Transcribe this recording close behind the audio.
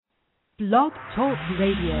Blog Talk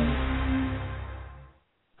Radio.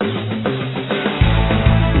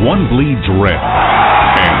 One bleeds red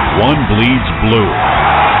and one bleeds blue.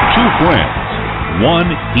 Two friends, one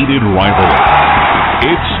heated rivalry.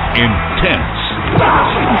 It's intense.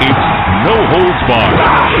 It's no holds barred.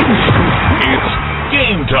 It's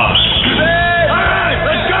game time.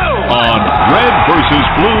 Let's go! On Red vs.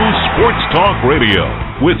 Blue Sports Talk Radio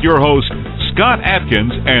with your hosts Scott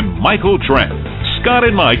Atkins and Michael Trent. Scott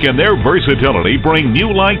and Mike and their versatility bring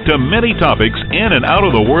new light to many topics in and out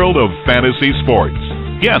of the world of fantasy sports.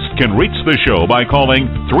 Guests can reach the show by calling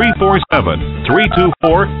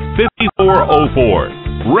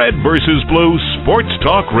 347-324-5404. Red vs. Blue Sports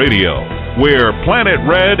Talk Radio, where Planet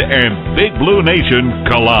Red and Big Blue Nation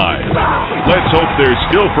collide. Let's hope they're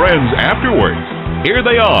still friends afterwards. Here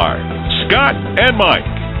they are, Scott and Mike.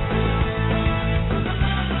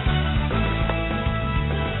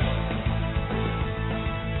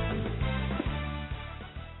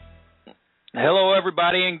 Hello,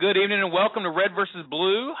 everybody, and good evening, and welcome to Red vs.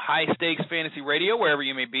 Blue, high-stakes fantasy radio, wherever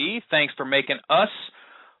you may be. Thanks for making us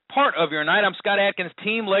part of your night. I'm Scott Atkins,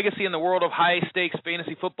 team legacy in the world of high-stakes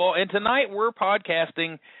fantasy football, and tonight we're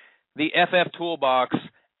podcasting the FFToolbox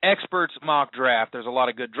Experts Mock Draft. There's a lot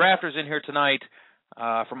of good drafters in here tonight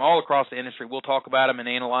from all across the industry. We'll talk about them and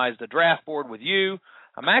analyze the draft board with you.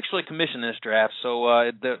 I'm actually commissioning this draft,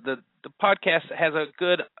 so the podcast has a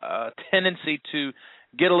good tendency to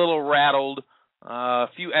get a little rattled, a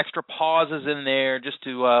few extra pauses in there just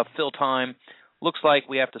to fill time. Looks like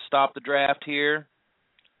we have to stop the draft here,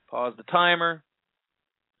 pause the timer,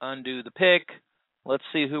 undo the pick. Let's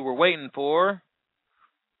see who we're waiting for.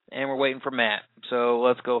 And we're waiting for Matt. So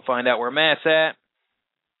let's go find out where Matt's at.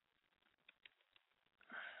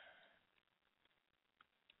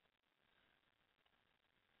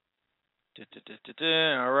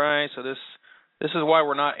 All right, so this is why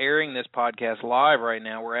we're not airing this podcast live right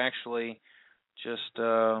now. We're actually just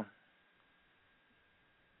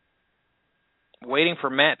waiting for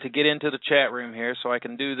Matt to get into the chat room here so I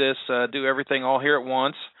can do this, do everything all here at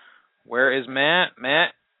once. Where is Matt?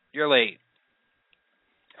 Matt, you're late.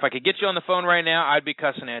 If I could get you on the phone right now, I'd be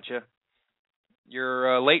cussing at you.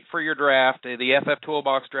 You're late for your draft, the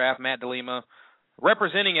FFToolbox draft. Matt DeLima,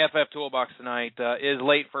 representing FFToolbox tonight, is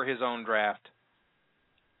late for his own draft.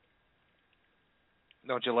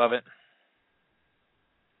 Don't you love it?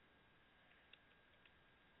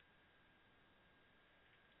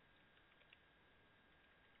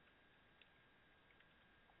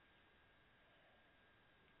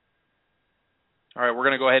 All right, we're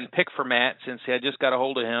going to go ahead and pick for Matt since I just got a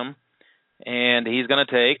hold of him. And he's going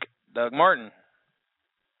to take Doug Martin.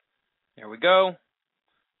 There we go.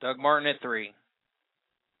 Doug Martin at 3.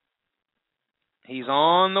 He's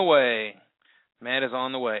on the way. Matt is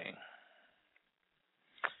on the way.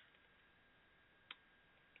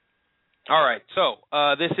 All right, so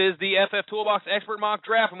this is the FFToolbox Expert Mock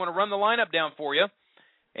Draft. I'm going to run the lineup down for you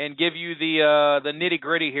and give you the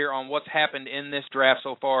nitty-gritty here on what's happened in this draft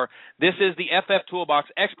so far. This is the FFToolbox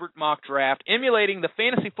Expert Mock Draft, emulating the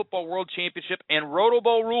Fantasy Football World Championship and Roto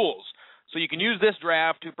Bowl rules. So you can use this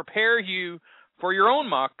draft to prepare you for your own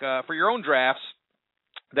for your own drafts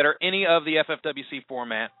that are any of the FFWC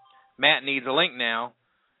format. Matt needs a link now.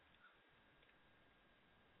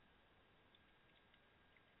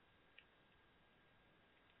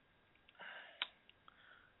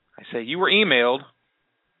 I say, you were emailed.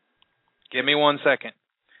 Give me 1 second.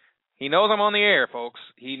 He knows I'm on the air, folks.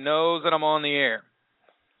 He knows that I'm on the air.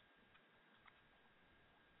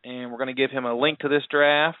 And we're going to give him a link to this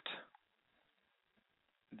draft.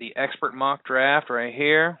 The Expert Mock Draft right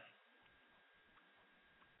here.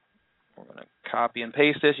 We're going to copy and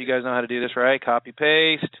paste this. You guys know how to do this, right? Copy,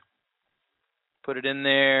 paste. Put it in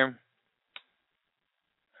there.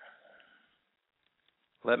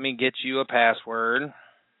 Let me get you a password.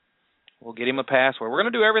 We'll get him a password. We're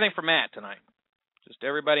going to do everything for Matt tonight. Just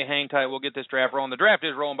everybody hang tight. We'll get this draft rolling. The draft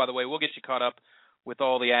is rolling, by the way. We'll get you caught up with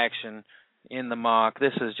all the action in the mock.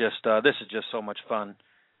 This is just so much fun.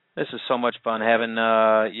 This is so much fun having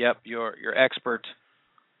your expert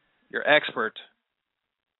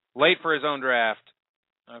late for his own draft.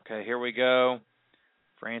 Okay, here we go.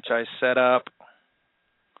 Franchise setup.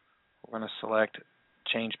 We're going to select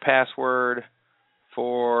change password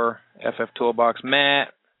for FFToolbox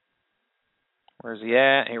Matt. Where's he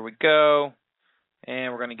at? Here we go.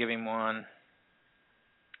 And we're going to give him one.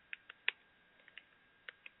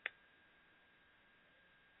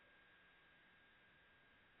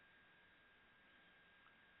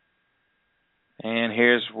 And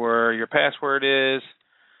here's where your password is.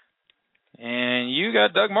 And you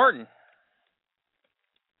got Doug Martin.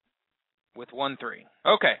 with 1-3.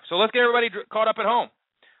 Okay, so let's get everybody caught up at home.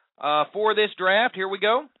 For this draft, here we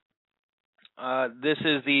go. This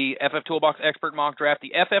is the FFToolbox Expert Mock Draft,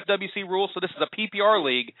 the FFWC rules. So this is a PPR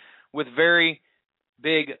league with very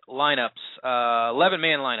big lineups,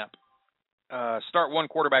 11-man lineup. Start 1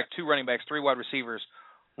 quarterback, 2 running backs, 3 wide receivers,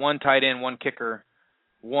 1 tight end, 1 kicker,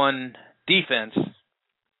 1 defense,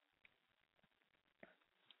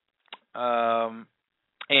 and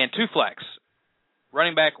 2 flex,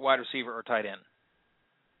 running back, wide receiver, or tight end.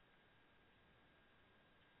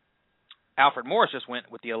 Alfred Morris just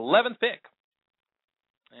went with the 11th pick.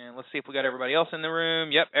 And let's see if we got everybody else in the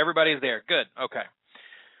room. Yep, everybody's there. Good. Okay.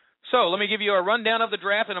 So let me give you a rundown of the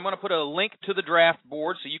draft, and I'm going to put a link to the draft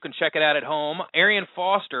board so you can check it out at home. Arian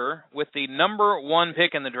Foster with the number 1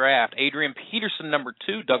 pick in the draft. Adrian Peterson, number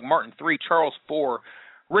 2. Doug Martin, 3. Charles, 4.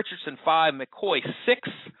 Richardson, 5. McCoy, 6.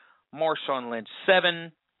 Marshawn Lynch,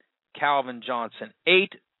 7. Calvin Johnson,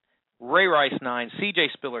 8. Ray Rice, 9.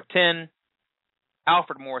 C.J. Spiller, 10.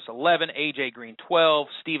 Alfred Morris, 11. A.J. Green, 12.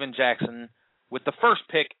 Steven Jackson with the first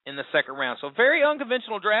pick in the second round. So very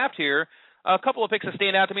unconventional draft here. A couple of picks that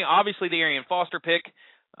stand out to me. Obviously, the Arian Foster pick.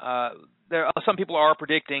 Some people are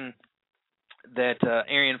predicting that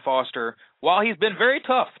Arian Foster, while he's been very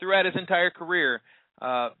tough throughout his entire career,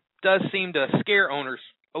 does seem to scare owners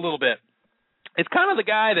a little bit. It's kind of the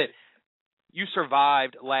guy that you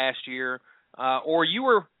survived last year, or you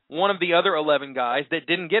were one of the other 11 guys that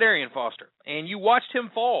didn't get Arian Foster, and you watched him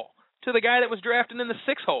fall to the guy that was drafted in the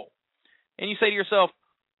 6th hole. And you say to yourself,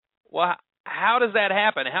 well, how does that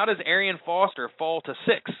happen? How does Arian Foster fall to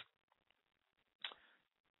 6?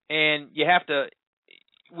 And you have to,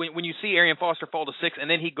 when you see Arian Foster fall to 6 and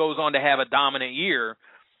then he goes on to have a dominant year,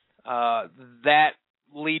 that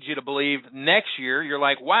leads you to believe next year you're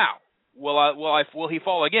like, wow, will he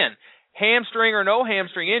fall again? Hamstring or no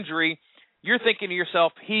hamstring injury, you're thinking to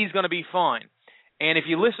yourself, he's going to be fine. And if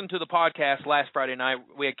you listen to the podcast last Friday night,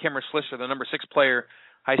 we had Kimmer Schlisser, the number 6 player,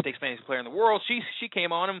 high-stakes fantasy player in the world. She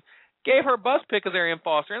came on him, gave her bust pick as Arian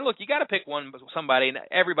Foster. And look, you got to pick somebody, and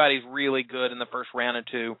everybody's really good in the first round or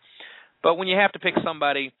 2. But when you have to pick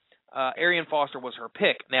somebody, Arian Foster was her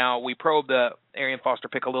pick. Now, we probed the Arian Foster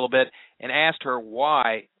pick a little bit and asked her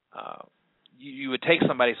why you would take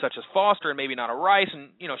somebody such as Foster and maybe not a Rice. And,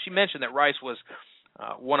 she mentioned that Rice was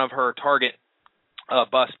one of her target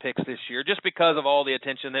bust picks this year just because of all the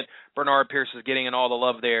attention that Bernard Pierce is getting and all the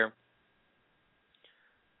love there.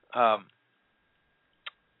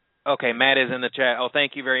 Okay, Matt is in the chat. Oh,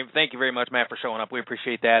 thank you very much, Matt, for showing up. We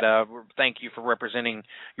appreciate that. Thank you for representing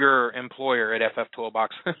your employer at FFToolbox.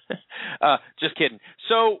 Just kidding.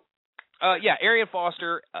 So, Arian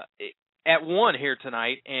Foster at 1 here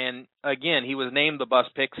tonight, and again, he was named the bust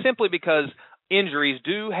pick simply because injuries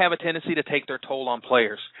do have a tendency to take their toll on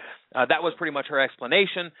players. That was pretty much her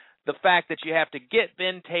explanation. The fact that you have to get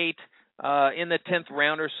Ben Tate in the 10th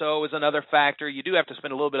round or so is another factor. You do have to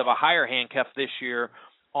spend a little bit of a higher handcuff this year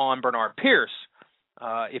on Bernard Pierce.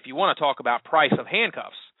 If you want to talk about price of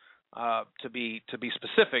handcuffs, to be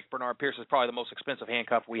specific, Bernard Pierce is probably the most expensive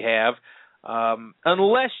handcuff we have,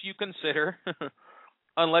 unless you consider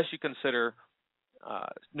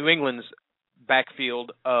New England's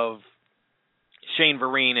backfield of Shane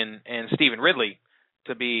Vereen and Stephen Ridley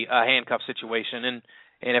to be a handcuff situation. And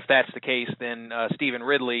if that's the case, then Stephen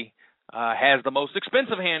Ridley has the most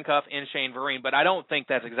expensive handcuff in Shane Vereen, but I don't think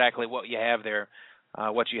that's exactly what you have there.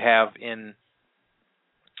 What you have in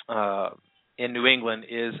New England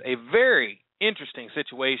is a very interesting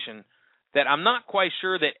situation that I'm not quite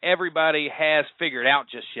sure that everybody has figured out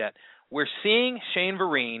just yet. We're seeing Shane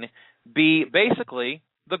Vereen be basically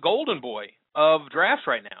the golden boy of drafts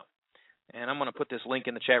right now. And I'm going to put this link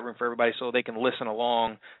in the chat room for everybody so they can listen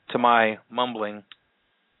along to my mumbling.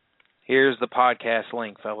 Here's the podcast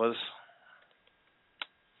link, fellas.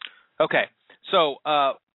 Okay, so,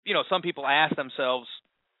 some people ask themselves,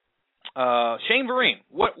 Shane Vereen,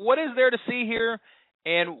 what is there to see here,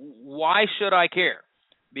 and why should I care?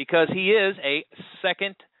 Because he is a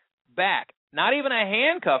second back, not even a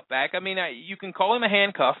handcuff back. I mean, you can call him a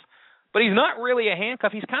handcuff, but he's not really a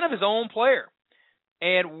handcuff. He's kind of his own player.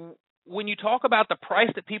 And when you talk about the price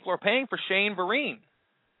that people are paying for Shane Vereen,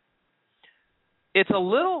 it's a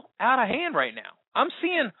little out of hand right now. I'm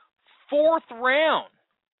seeing 4th round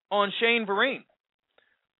on Shane Vereen.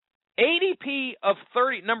 ADP of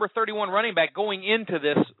number 31 running back going into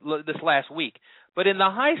this last week. But in the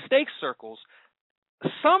high stakes circles,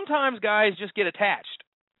 sometimes guys just get attached.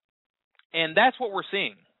 And that's what we're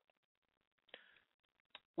seeing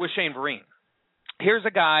with Shane Vereen. Here's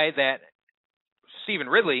a guy that Stephen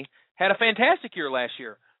Ridley had a fantastic year last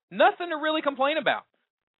year. Nothing to really complain about.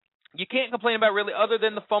 You can't complain about really other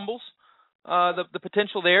than the fumbles. the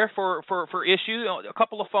potential there for issue. A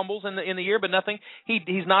couple of fumbles in the year, but nothing.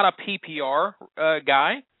 He's not a PPR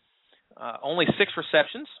guy. Only 6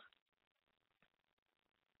 receptions.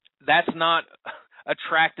 That's not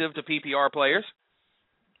attractive to PPR players.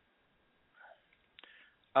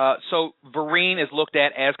 So Vereen is looked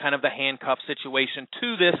at as kind of the handcuff situation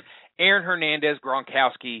to this Aaron Hernandez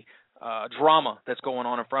Gronkowski drama that's going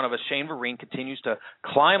on in front of us. Shane Vereen continues to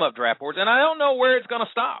climb up draft boards, and I don't know where it's going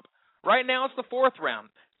to stop. Right now it's the 4th round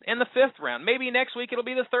and the 5th round. Maybe next week it'll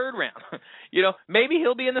be the 3rd round. Maybe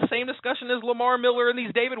he'll be in the same discussion as Lamar Miller and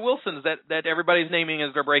these David Wilsons that everybody's naming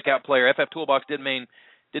as their breakout player. FFToolbox did name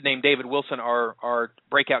David Wilson our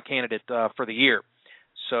breakout candidate for the year.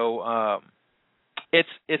 So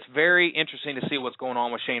it's very interesting to see what's going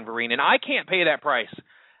on with Shane Vereen, and I can't pay that price.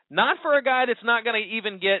 Not for a guy that's not going to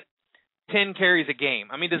even get 10 carries a game.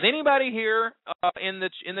 I mean, does anybody here in the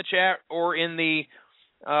chat or in the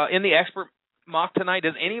expert mock tonight,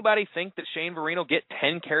 does anybody think that Shane Vereen will get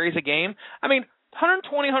 10 carries a game? I mean,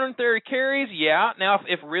 120, 130 carries, yeah. Now,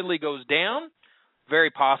 if Ridley goes down,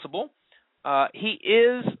 very possible. He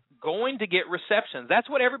is going to get receptions. That's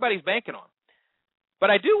what everybody's banking on. But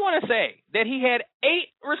I do want to say that he had 8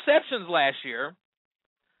 receptions last year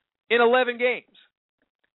in 11 games.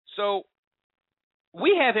 So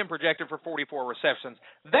we have him projected for 44 receptions.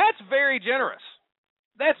 That's very generous.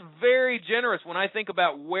 That's very generous when I think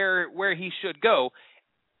about where he should go.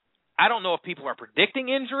 I don't know if people are predicting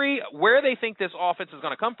injury, where they think this offense is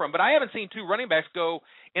going to come from, but I haven't seen 2 running backs go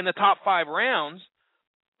in the top 5 rounds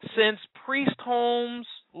since Priest Holmes,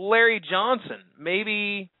 Larry Johnson,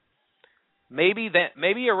 maybe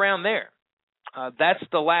around there. That's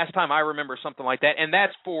the last time I remember something like that, and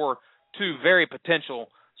that's for 2 very potential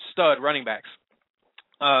stud running backs.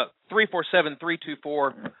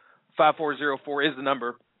 347-324-5404 is the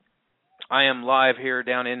number. I am live here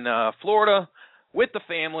down in Florida with the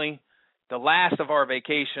family. The last of our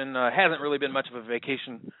vacation. Hasn't really been much of a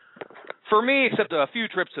vacation for me, except a few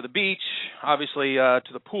trips to the beach, obviously to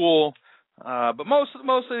the pool. But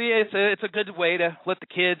mostly it's a good way to let the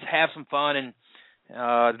kids have some fun. And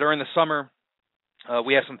during the summer,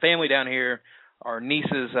 we have some family down here. Our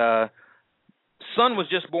niece's son was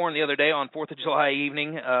just born the other day on 4th of July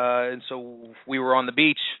evening, and so we were on the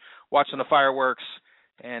beach watching the fireworks,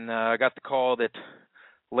 and I got the call that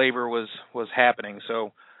labor was happening.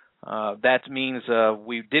 So that means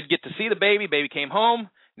we did get to see the baby. Baby came home.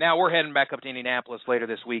 Now we're heading back up to Indianapolis later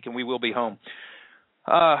this week, and we will be home.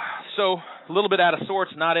 So a little bit out of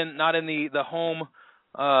sorts, not in the home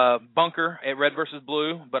bunker at Red versus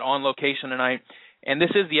Blue, but on location tonight. And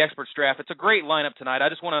this is the Experts Draft. It's a great lineup tonight. I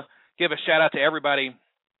just want to give a shout-out to everybody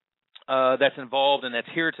that's involved and that's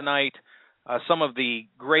here tonight. Some of the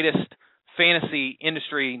greatest fantasy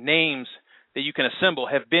industry names that you can assemble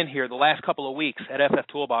have been here the last couple of weeks at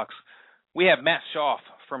FFToolbox. We have Matt Schauf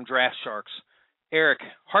from Draft Sharks, Eric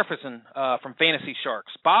Harfison from Fantasy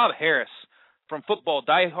Sharks, Bob Harris from Football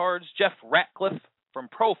Diehards, Jeff Ratcliffe from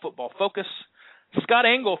Pro Football Focus, Scott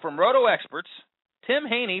Engel from Roto Experts, Tim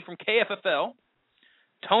Haney from KFFL,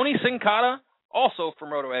 Tony Sincata, also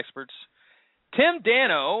from Roto Experts, Tim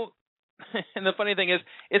Dano, and the funny thing is,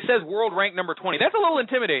 it says world rank number 20. That's a little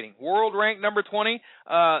intimidating. World rank number 20,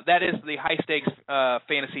 that is the high-stakes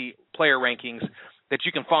fantasy player rankings that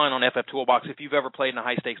you can find on FFToolbox. If you've ever played in a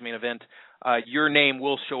high-stakes main event, your name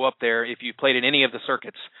will show up there if you played in any of the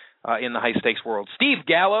circuits in the high-stakes world. Steve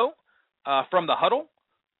Gallo from The Huddle,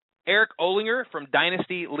 Eric Olinger from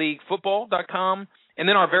DynastyLeagueFootball.com, and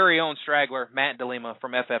then our very own straggler, Matt DeLima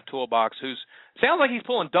from FFToolbox, who sounds like he's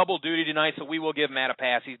pulling double duty tonight, so we will give Matt a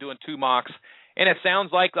pass. He's doing 2 mocks, and it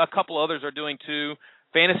sounds like a couple others are doing 2.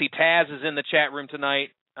 Fantasy Taz is in the chat room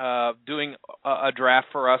tonight doing a draft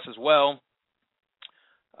for us as well.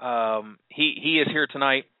 He is here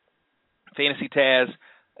tonight. Fantasy Taz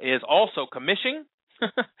is also commissioning.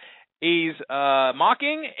 He's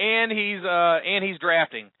mocking, and he's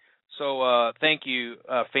drafting. So thank you,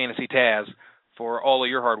 Fantasy Taz, for all of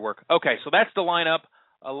your hard work. Okay, so that's the lineup.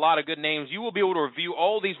 A lot of good names. You will be able to review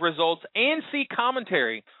all these results and see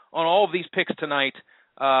commentary on all of these picks tonight.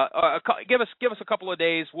 Give us a couple of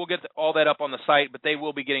days. We'll get all that up on the site, but they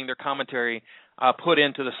will be getting their commentary put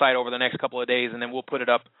into the site over the next couple of days, and then we'll put it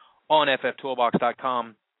up on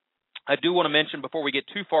FFToolbox.com. I do want to mention before we get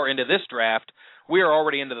too far into this draft, we are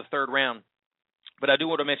already into the 3rd round, but I do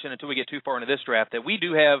want to mention until we get too far into this draft that we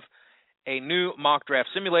do have a new mock draft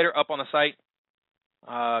simulator up on the site,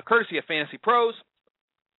 courtesy of Fantasy Pros.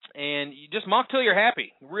 And you just mock till you're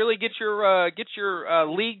happy. Really get your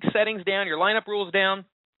league settings down, your lineup rules down.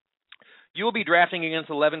 You will be drafting against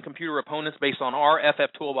 11 computer opponents based on our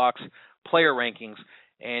FFToolbox player rankings.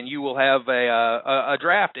 and you will have a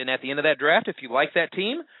draft. And at the end of that draft, if you like that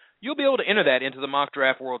team, you'll be able to enter that into the Mock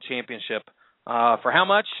Draft World Championship. For how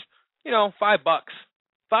much? $5.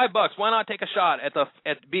 $5. Why not take a shot at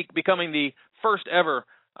becoming the first ever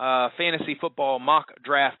fantasy football mock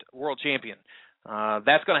draft world champion?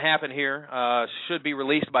 That's going to happen here. Should be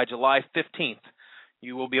released by July 15th.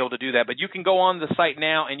 You will be able to do that. But you can go on the site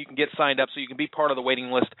now and you can get signed up so you can be part of the waiting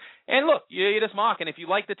list. And look, you just mock. And if you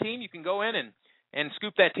like the team, you can go in and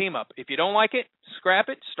scoop that team up. If you don't like it, scrap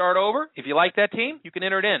it, start over. If you like that team, you can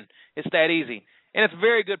enter it in. It's that easy. And it's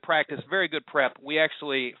very good practice, very good prep. We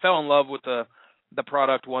actually fell in love with the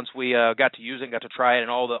product once we got to use it, got to try it, and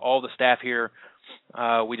all the staff here,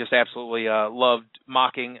 we just absolutely loved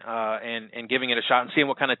mocking and giving it a shot and seeing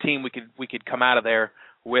what kind of team we could come out of there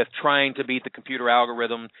with, trying to beat the computer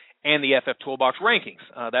algorithm and the FFToolbox rankings.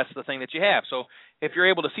 That's the thing that you have. So if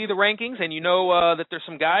you're able to see the rankings and you know that there's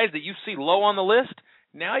some guys that you see low on the list,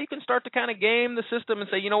 now you can start to kind of game the system and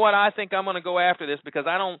say, you know what, I think I'm going to go after this because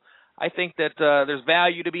I think that there's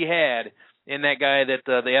value to be had in that guy that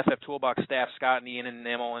the FFToolbox staff, Scott and Ian and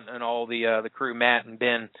Emil and all the crew, Matt and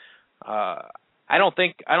Ben, I don't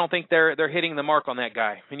think they're hitting the mark on that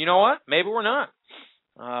guy. And you know what? Maybe we're not.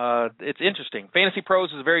 It's interesting. Fantasy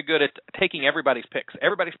Pros is very good at taking everybody's picks,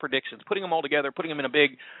 everybody's predictions, putting them all together, putting them in a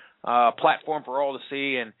big platform for all to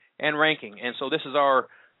see and ranking. And so this is our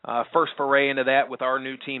first foray into that with our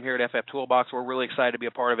new team here at FFToolbox. We're really excited to be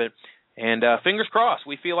a part of it. And fingers crossed,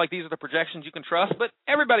 we feel like these are the projections you can trust, but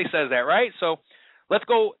everybody says that, right? So let's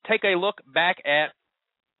go take another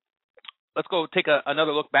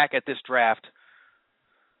look back at this draft.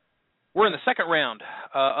 We're in the second round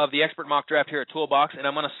of the expert mock draft here at Toolbox, and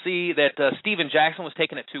I'm going to see that Steven Jackson was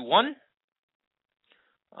taken at 2-1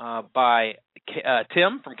 by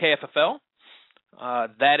Tim from KFFL.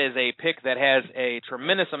 That is a pick that has a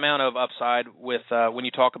tremendous amount of upside with when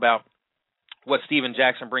you talk about what Steven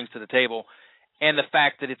Jackson brings to the table and the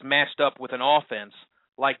fact that it's matched up with an offense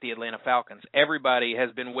like the Atlanta Falcons. Everybody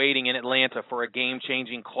has been waiting in Atlanta for a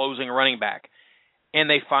game-changing closing running back, and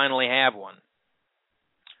they finally have one.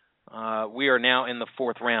 We are now in the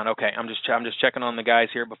fourth round. Okay, I'm just checking on the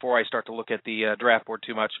guys here before I start to look at the draft board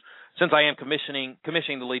too much, since I am commissioning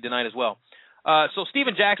the lead tonight as well. So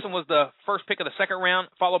Steven Jackson was the first pick of the second round,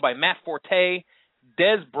 followed by Matt Forte,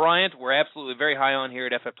 Des Bryant. We're absolutely very high on here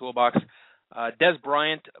at FFToolbox. Des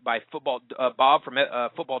Bryant by Bob from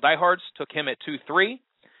Football Diehards took him at 2-3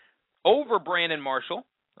 over Brandon Marshall.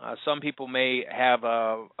 Some people may have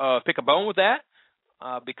pick a bone with that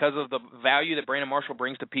because of the value that Brandon Marshall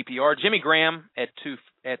brings to PPR. Jimmy Graham at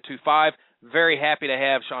 2-5. Very happy to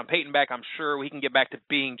have Sean Payton back. I'm sure he can get back to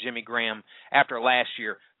being Jimmy Graham after last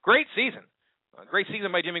year. Great season. Great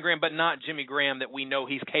season by Jimmy Graham, but not Jimmy Graham that we know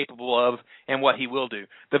he's capable of and what he will do.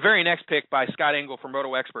 The very next pick by Scott Engel from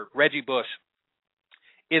Roto Expert, Reggie Bush,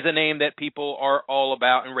 is a name that people are all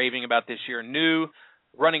about and raving about this year. New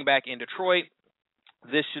running back in Detroit.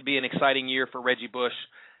 This should be an exciting year for Reggie Bush.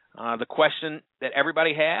 The question that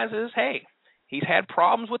everybody has is, hey, he's had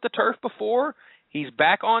problems with the turf before. He's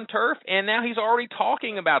back on turf, and now he's already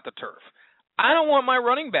talking about the turf. I don't want my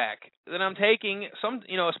running back that I'm taking,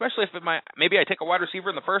 especially if maybe I take a wide receiver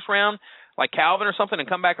in the first round, like Calvin or something, and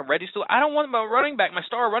come back and Reggie still. I don't want my running back, my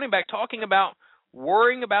star running back, talking about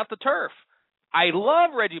worrying about the turf. I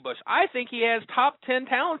love Reggie Bush. I think he has top 10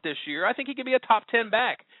 talent this year. I think he could be a top 10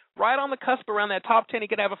 back. Right on the cusp around that top 10, he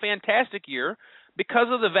could have a fantastic year because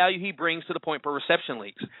of the value he brings to the point per reception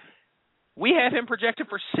leagues. We have him projected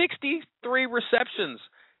for 63 receptions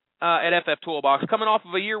at FFToolbox, coming off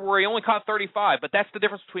of a year where he only caught 35. But that's the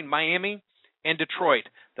difference between Miami and Detroit.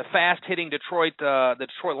 The fast-hitting the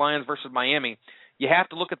Detroit Lions versus Miami. You have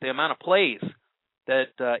to look at the amount of plays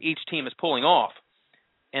that each team is pulling off.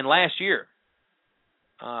 And last year,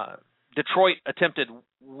 Detroit attempted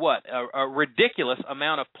a ridiculous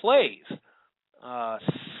amount of plays.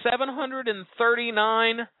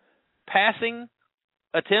 739 passing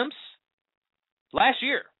attempts last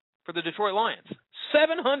year for the Detroit Lions.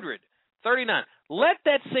 739. Let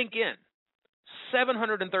that sink in.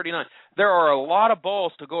 739. There are a lot of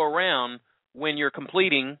balls to go around when you're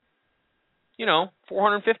completing,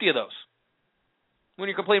 450 of those. When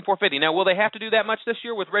you're completing 450. Now, will they have to do that much this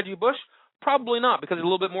year with Reggie Bush? Probably not, because he's a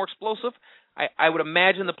little bit more explosive. I would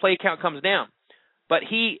imagine the play count comes down. But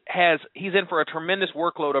he's in for a tremendous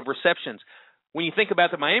workload of receptions. When you think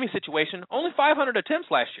about the Miami situation, only 500 attempts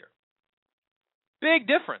last year. Big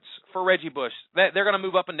difference for Reggie Bush. They're going to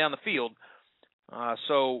move up and down the field.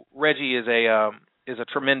 So Reggie is a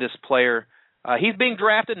tremendous player. He's being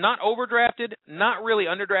drafted, not overdrafted, not really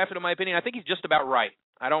underdrafted in my opinion. I think he's just about right.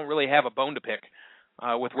 I don't really have a bone to pick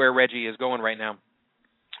with where Reggie is going right now.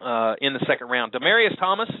 in the second round. Demaryius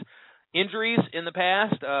Thomas, injuries in the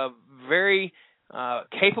past, very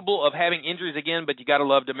capable of having injuries again, but you got to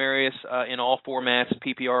love Demaryius in all formats,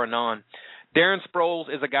 PPR and non. Darren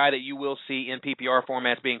Sproles is a guy that you will see in PPR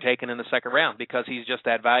formats being taken in the second round because he's just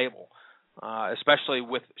that valuable, especially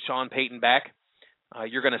with Sean Payton back.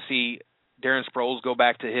 You're going to see Darren Sproles go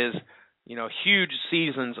back to his huge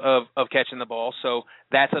seasons of catching the ball. So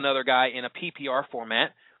that's another guy in a PPR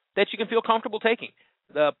format that you can feel comfortable taking.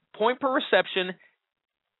 The point per reception,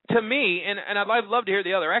 to me, and I'd love to hear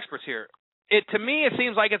the other experts here, to me it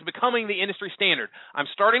seems like it's becoming the industry standard. I'm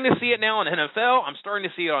starting to see it now in NFL. I'm starting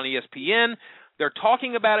to see it on ESPN. They're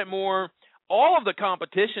talking about it more. All of the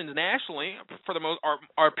competitions nationally, for the most,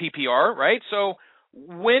 are PPR, right? So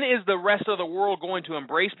when is the rest of the world going to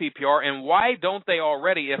embrace PPR, and why don't they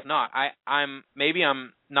already? If not, I'm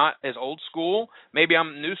not as old school. Maybe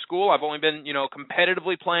I'm new school. I've only been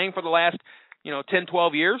competitively playing for the last 10,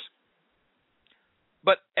 12 years.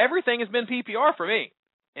 But everything has been PPR for me,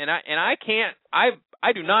 and I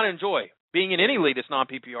do not enjoy being in any league that's non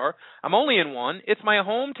PPR. I'm only in one. It's my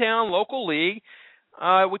hometown local league.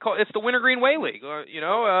 It's the Wintergreen Way League.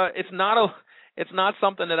 It's not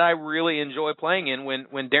something that I really enjoy playing in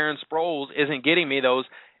when Darren Sproles isn't getting me those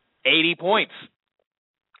 80 points,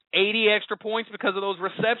 80 extra points because of those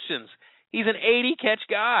receptions. He's an 80 catch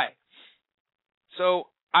guy. So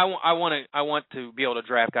I want to be able to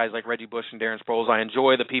draft guys like Reggie Bush and Darren Sproles. I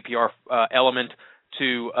enjoy the PPR element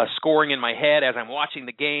to scoring in my head as I'm watching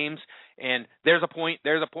the games. And there's a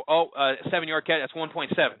 7-yard catch, that's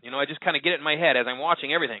 1.7. I just kind of get it in my head as I'm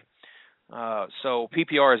watching everything. So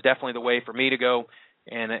PPR is definitely the way for me to go,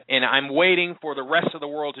 and I'm waiting for the rest of the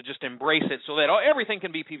world to just embrace it so that everything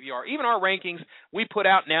can be PPR. Even our rankings we put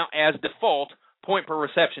out now as default point per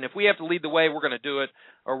reception. If we have to lead the way, we're going to do it,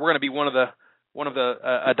 or we're going to be one of the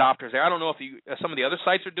adopters there. I don't know if some of the other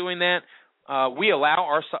sites are doing that. We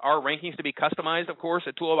allow our rankings to be customized, of course,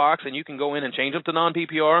 at Toolbox, and you can go in and change them to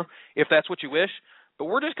non-PPR if that's what you wish. But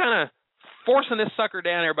we're just kind of forcing this sucker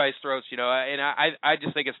down everybody's throats, and I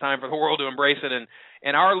just think it's time for the world to embrace it.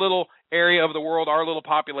 And our little area of the world, our little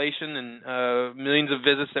population and millions of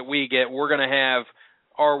visits that we get, we're going to have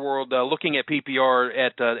our world looking at PPR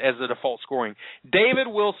as the default scoring. David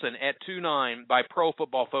Wilson at 2.9 by Pro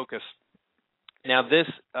Football Focus. Now, this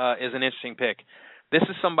is an interesting pick. This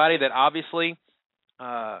is somebody that obviously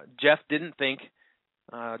Jeff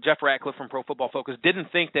Ratcliffe from Pro Football Focus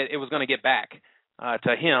didn't think that it was going to get back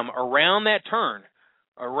to him around that turn.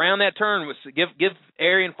 Around that turn was to give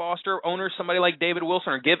Arian Foster owners somebody like David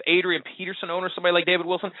Wilson, or give Adrian Peterson owners somebody like David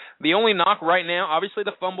Wilson. The only knock right now, obviously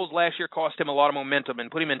the fumbles last year cost him a lot of momentum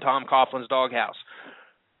and put him in Tom Coughlin's doghouse.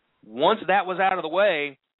 Once that was out of the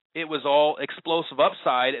way, it was all explosive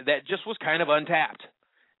upside that just was kind of untapped.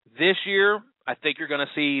 This year, I think you're going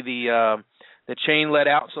to see the chain let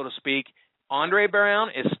out, so to speak. Andre Brown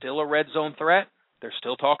is still a red zone threat. They're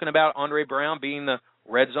still talking about Andre Brown being the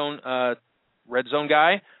red zone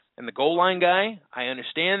guy and the goal line guy. I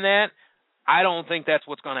understand that. I don't think that's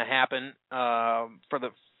what's going to happen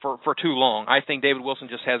for too long. I think David Wilson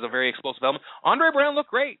just has a very explosive element. Andre Brown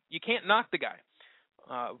looked great. You can't knock the guy.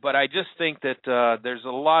 But I just think that there's a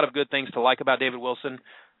lot of good things to like about David Wilson.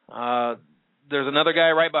 There's another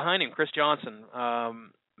guy right behind him, Chris Johnson.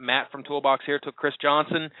 Matt from Toolbox here took Chris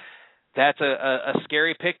Johnson. That's a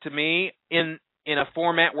scary pick to me in a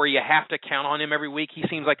format where you have to count on him every week. He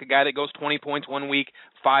seems like a guy that goes 20 points one week,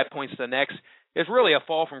 5 points the next. It's really a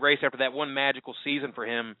fall from grace after that one magical season for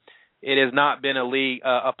him. It has not been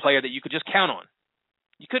a player that you could just count on.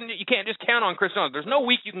 You can't just count on Chris Johnson. There's no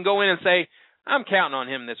week you can go in and say, I'm counting on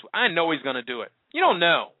him this week. I know he's going to do it. You don't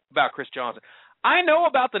know about Chris Johnson. I know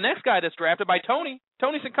about the next guy that's drafted by Tony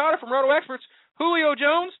Sincata from Roto Experts, Julio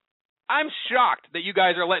Jones. I'm shocked that you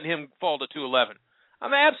guys are letting him fall to 211.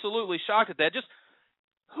 I'm absolutely shocked at that. Just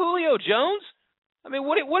Julio Jones? I mean,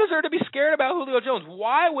 what is there to be scared about Julio Jones?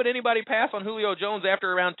 Why would anybody pass on Julio Jones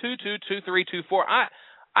after around 2-2, 2-3, 2-4?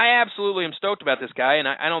 I absolutely am stoked about this guy, and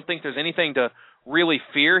I don't think there's anything to really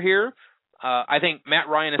fear here. I think Matt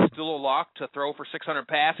Ryan is still a lock to throw for 600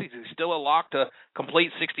 passes. He's still a lock to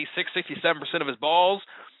complete 67% of his balls.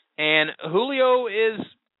 And Julio is,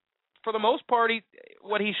 for the most part,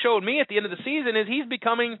 what he showed me at the end of the season is he's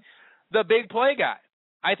becoming the big play guy.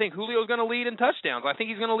 I think Julio's going to lead in touchdowns. I think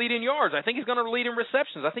he's going to lead in yards. I think he's going to lead in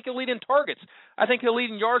receptions. I think he'll lead in targets. I think he'll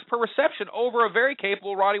lead in yards per reception over a very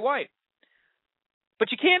capable Roddy White.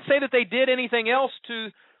 But you can't say that they did anything else to,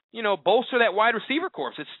 bolster that wide receiver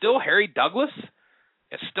corps. It's still Harry Douglas.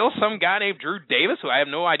 It's still some guy named Drew Davis, who I have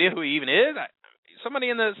no idea who he even is. Some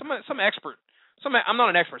expert. I'm not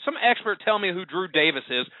an expert. Some expert tell me who Drew Davis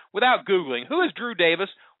is without Googling. Who is Drew Davis?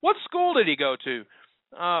 What school did he go to?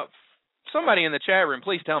 Somebody in the chat room,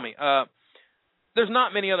 please tell me. There's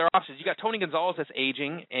not many other options. You got Tony Gonzalez that's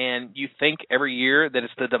aging, and you think every year that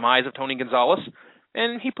it's the demise of Tony Gonzalez,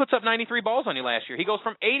 and he puts up 93 balls on you last year. He goes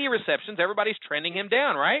from 80 receptions. Everybody's trending him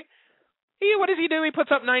down, right? What does he do? He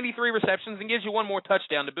puts up 93 receptions and gives you one more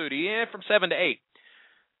touchdown to boot. From 7 to 8.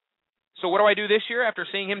 So what do I do this year after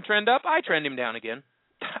seeing him trend up? I trend him down again.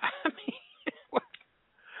 I mean,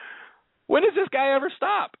 when does this guy ever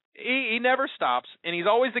stop? He never stops, and he's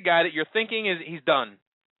always the guy that you're thinking he's done.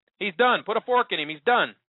 He's done. Put a fork in him. He's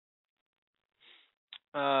done.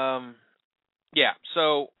 Yeah.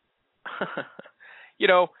 So,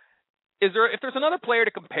 if there's another player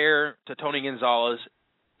to compare to Tony Gonzalez,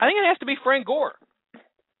 I think it has to be Frank Gore.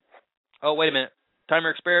 Oh, wait a minute.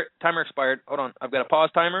 Timer expired. Hold on. I've got a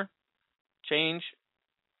pause timer. Change.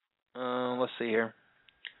 Let's see here.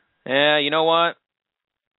 Yeah, you know what?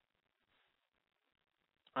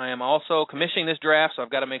 I am also commissioning this draft, so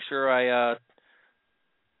I've got to make sure I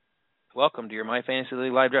welcome to your My Fantasy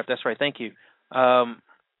League live draft. That's right. Thank you. And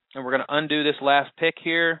we're going to undo this last pick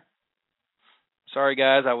here. Sorry,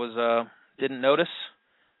 guys. I didn't notice.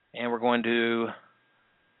 And we're going to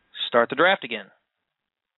start the draft again.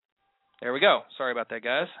 There we go. Sorry about that,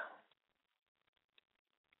 guys.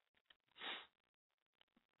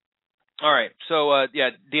 All right. So,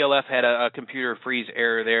 DLF had a computer freeze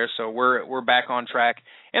error there, so we're back on track.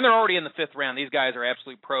 And they're already in the 5th round. These guys are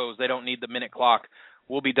absolute pros. They don't need the minute clock.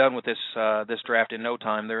 We'll be done with this draft in no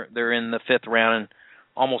time. They're in the 5th round and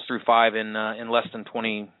almost through 5 in less than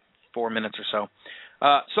 24 minutes or so.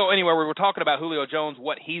 So anyway, we were talking about Julio Jones,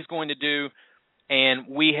 what he's going to do, and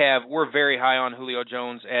we're very high on Julio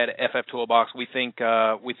Jones at FFToolbox. We think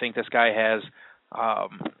this guy has.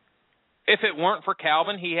 If it weren't for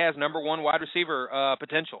Calvin, he has number 1 wide receiver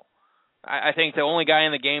potential. I think the only guy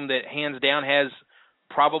in the game that hands down has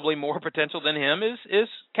probably more potential than him is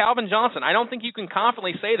Calvin Johnson. I don't think you can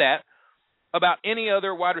confidently say that about any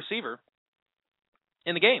other wide receiver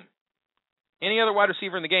in the game. Any other wide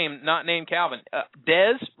receiver in the game not named Calvin.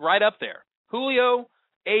 Dez, right up there. Julio,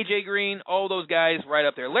 A.J. Green, all those guys right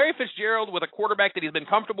up there. Larry Fitzgerald with a quarterback that he's been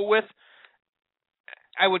comfortable with,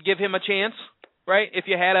 I would give him a chance, right? If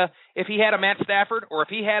he had a Matt Stafford, or if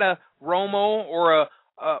he had a Romo or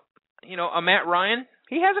a Matt Ryan,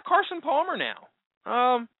 he has a Carson Palmer now.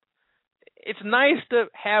 It's nice to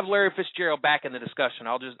have Larry Fitzgerald back in the discussion.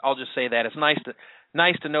 I'll just say that it's nice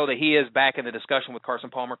to know that he is back in the discussion with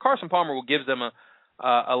Carson Palmer. Carson Palmer will give them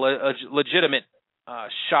a legitimate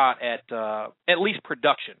shot at least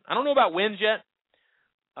production. I don't know about wins yet.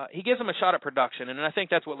 He gives them a shot at production, and I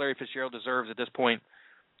think that's what Larry Fitzgerald deserves at this point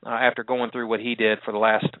after going through what he did for the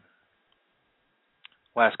last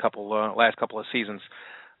couple of seasons.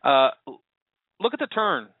 Look at the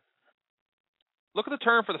turn. Look at the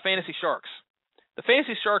turn for the Fantasy Sharks. The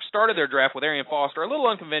Fantasy Sharks started their draft with Arian Foster, a little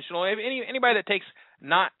unconventional. Anybody that takes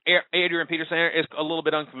not Adrian Peterson is a little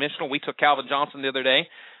bit unconventional. We took Calvin Johnson the other day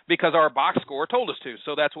because our box score told us to,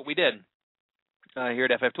 so that's what we did here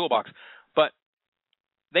at FFToolbox. But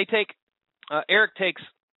they take Eric takes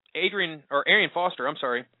Arian Foster,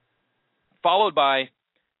 followed by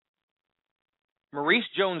Maurice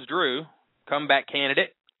Jones-Drew, comeback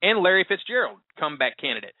candidate, and Larry Fitzgerald, comeback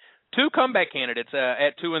candidate. 2 comeback candidates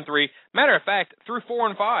at 2 and 3. Matter of fact, through 4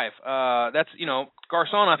 and 5. That's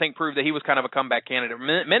Garcon, I think, proved that he was kind of a comeback candidate.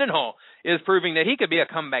 Mendenhall is proving that he could be a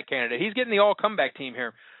comeback candidate. He's getting the all comeback team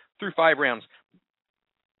here through 5 rounds.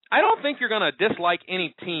 I don't think you're going to dislike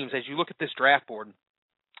any teams as you look at this draft board.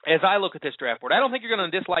 As I look at this draft board, I don't think you're going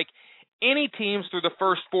to dislike any teams through the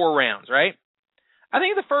first 4 rounds, right? I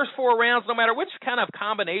think the first 4 rounds, no matter which kind of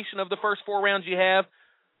combination of the first 4 rounds you have,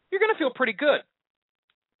 you're going to feel pretty good.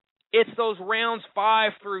 It's those rounds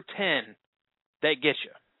 5 through 10 that get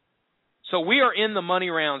you. So we are in the money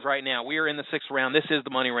rounds right now. We are in the 6th round. This is the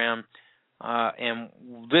money round. And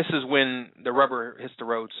this is when the rubber hits the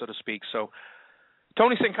road, so to speak. So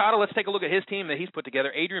Tony Sincata, let's take a look at his team that he's put together.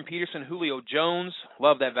 Adrian Peterson, Julio Jones.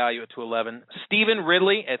 Love that value at 211. Stephen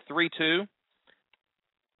Ridley at 3-2.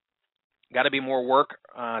 Got to be more work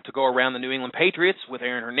to go around the New England Patriots with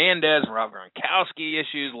Aaron Hernandez, Rob Gronkowski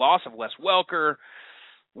issues, loss of Wes Welker.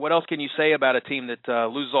 What else can you say about a team that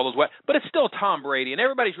loses all those But it's still Tom Brady, and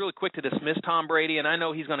everybody's really quick to dismiss Tom Brady, and I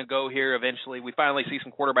know he's going to go here eventually. We finally see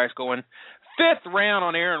some quarterbacks going. 5th round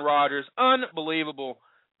on Aaron Rodgers. Unbelievable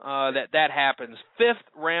that happens. 5th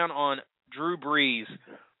round on Drew Brees.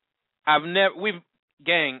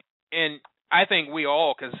 Gang, and I think we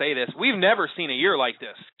all can say this, we've never seen a year like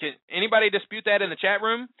this. Can anybody dispute that in the chat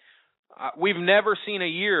room? We've never seen a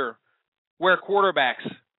year where quarterbacks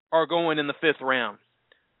are going in the 5th round.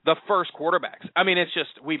 the first quarterbacks. I mean, it's just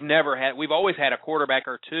we've always had a quarterback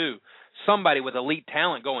or two, somebody with elite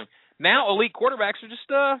talent going. Now elite quarterbacks are just,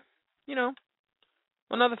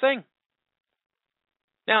 another thing.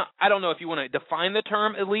 Now, I don't know if you want to define the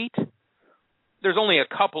term elite. There's only a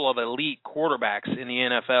couple of elite quarterbacks in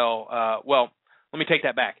the NFL. Well, let me take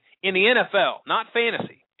that back. In the NFL, not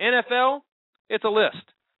fantasy. NFL, it's a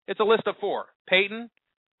list. It's a list of 4. Peyton,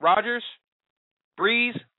 Rodgers,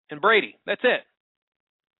 Breeze, and Brady. That's it.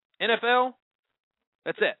 NFL,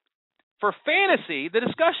 that's it. For fantasy, the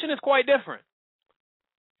discussion is quite different.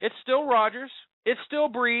 It's still Rodgers. It's still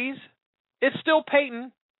Breeze. It's still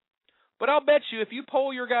Peyton. But I'll bet you if you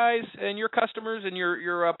poll your guys and your customers and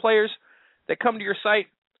your players that come to your site,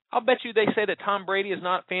 I'll bet you they say that Tom Brady is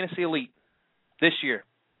not fantasy elite this year.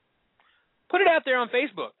 Put it out there on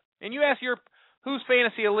Facebook, and you ask who's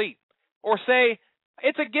fantasy elite, or say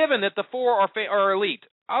it's a given that the 4 are elite.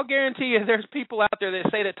 I'll guarantee you there's people out there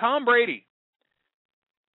that say that Tom Brady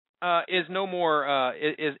is no more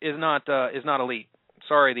is not elite.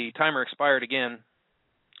 Sorry, the timer expired again.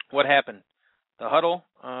 What happened? The huddle.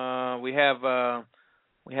 We have a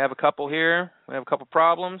couple here. We have a couple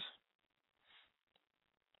problems.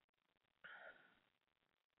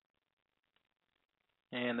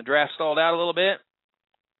 And the draft stalled out a little bit.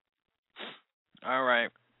 All right.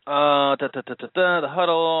 The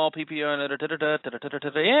huddle, PPO.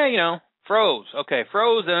 Yeah, froze. Okay,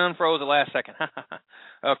 froze and unfroze the last second.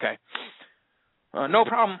 Okay. No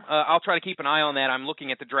problem. I'll try to keep an eye on that. I'm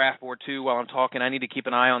looking at the draft board too while I'm talking. I need to keep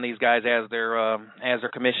an eye on these guys as they're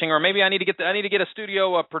commissioning, or maybe I need to get a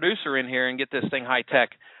studio producer in here and get this thing high tech.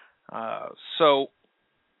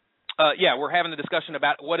 We're having the discussion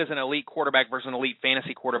about what is an elite quarterback versus an elite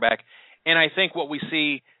fantasy quarterback, and I think what we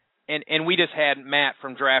see, and we just had Matt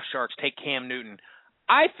from Draft Sharks take Cam Newton.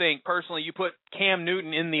 I think personally, you put Cam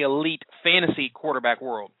Newton in the elite fantasy quarterback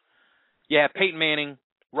world. You have Peyton Manning,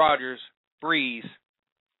 Rodgers, Breeze,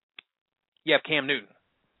 you have Cam Newton.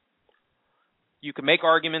 You can make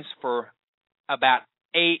arguments for about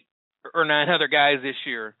 8 or 9 other guys this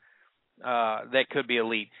year that could be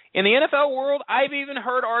elite. In the NFL world, I've even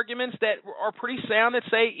heard arguments that are pretty sound that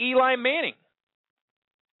say Eli Manning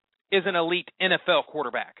is an elite NFL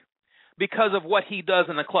quarterback because of what he does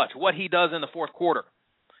in the clutch, what he does in the fourth quarter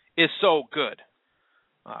is so good.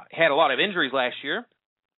 Had a lot of injuries last year,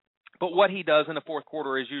 but what he does in the fourth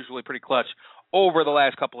quarter is usually pretty clutch over the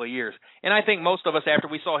last couple of years. And I think most of us, after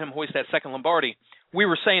we saw him hoist that second Lombardi, we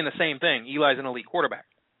were saying the same thing. Eli's an elite quarterback.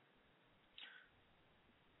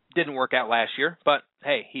 Didn't work out last year, but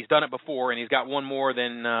hey, he's done it before, and he's got one more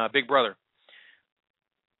than Big Brother.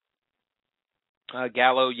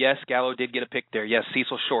 Gallo, yes, Gallo did get a pick there. Yes,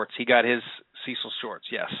 Cecil Shorts. He got his Cecil Shorts,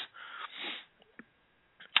 yes.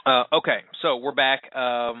 Okay, so we're back.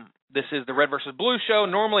 This is the Red versus Blue show.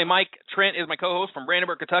 Normally, Mike Trent is my co-host from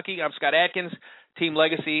Brandenburg, Kentucky. I'm Scott Atkins, Team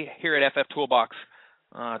Legacy here at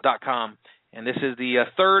FFToolbox.com. And this is the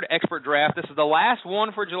third expert draft. This is the last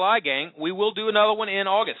one for July, gang. We will do another one in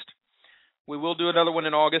August.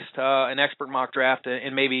 An expert mock draft,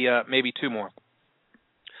 and maybe 2 more.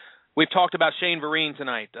 We've talked about Shane Vereen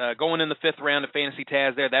tonight, going in the 5th round of Fantasy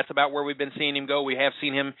Taz there. That's about where we've been seeing him go. We have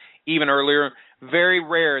seen him even earlier. Very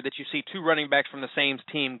rare that you see 2 running backs from the same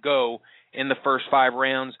team go in the first 5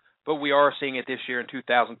 rounds, but we are seeing it this year in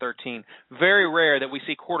 2013. Very rare that we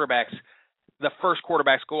see the first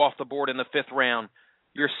quarterbacks go off the board in the 5th round.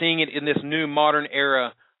 You're seeing it in this new modern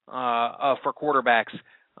era for quarterbacks.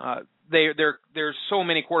 There's so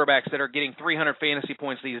many quarterbacks that are getting 300 fantasy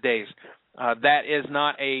points these days. That is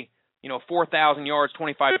not a 4,000 yards,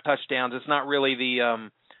 25 touchdowns. It's not really the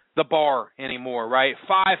bar anymore, right?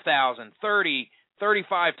 5,000, 30,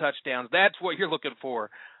 35 touchdowns. That's what you're looking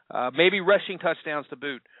for. Maybe rushing touchdowns to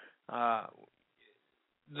boot.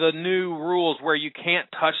 The new rules where you can't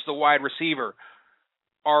touch the wide receiver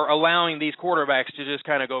are allowing these quarterbacks to just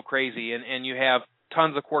kind of go crazy, and you have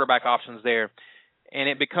tons of quarterback options there. And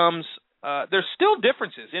it becomes there's still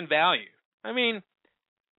differences in value. I mean,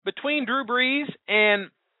 between Drew Brees and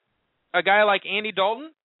a guy like Andy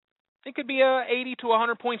Dalton, it could be a 80 to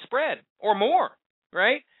 100 point spread or more,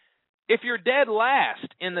 right? If you're dead last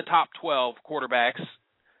in the top 12 quarterbacks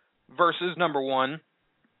versus number 1,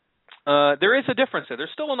 there is a difference there. There's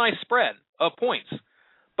still a nice spread of points.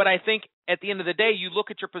 But I think at the end of the day, you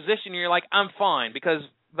look at your position and you're like, I'm fine, because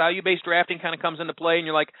value-based drafting kind of comes into play, and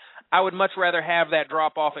you're like, I would much rather have that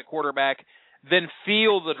drop-off at quarterback than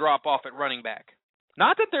feel the drop-off at running back.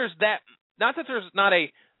 Not that there's not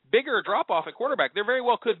a bigger drop-off at quarterback. There very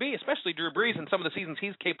well could be, especially Drew Brees and some of the seasons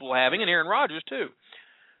he's capable of having, and Aaron Rodgers too.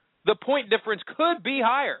 The point difference could be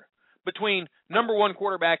higher between number 1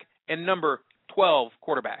 quarterback and number 12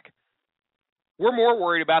 quarterback. We're more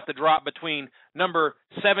worried about the drop between number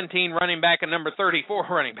 17 running back and number 34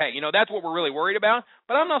 running back. That's what we're really worried about,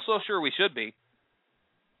 but I'm not so sure we should be.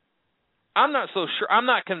 I'm not so sure. I'm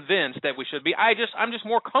not convinced that we should be. I'm just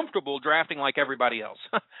more comfortable drafting like everybody else.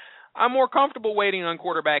 I'm more comfortable waiting on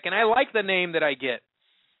quarterback, and I like the name that I get.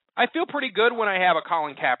 I feel pretty good when I have a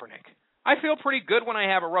Colin Kaepernick. I feel pretty good when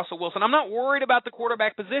I have a Russell Wilson. I'm not worried about the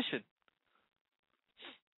quarterback position.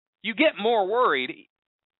 You get more worried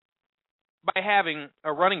by having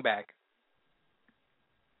a running back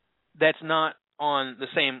that's not on the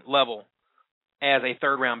same level as a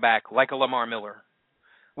third-round back like a Lamar Miller.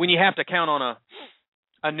 When you have to count on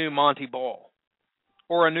a new Monty Ball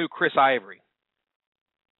or a new Chris Ivory,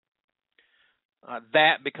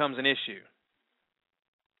 that becomes an issue.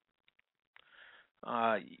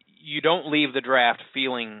 You don't leave the draft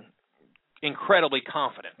feeling incredibly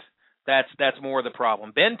confident. That's more of the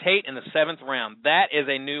problem. Ben Tate in the 7th round, that is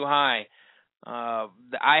a new high.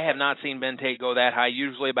 I have not seen Ben Tate go that high.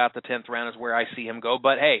 Usually about the 10th round is where I see him go.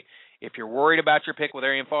 But, hey, if you're worried about your pick with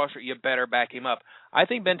Arian Foster, you better back him up. I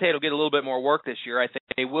think Ben Tate will get a little bit more work this year. I think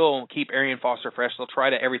they will keep Arian Foster fresh. They'll try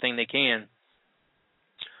to everything they can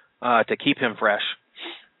to keep him fresh.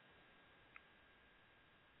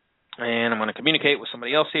 And I'm going to communicate with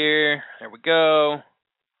somebody else here. There we go.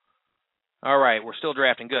 All right, we're still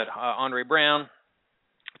drafting. Good. Andre Brown,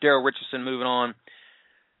 Daryl Richardson moving on.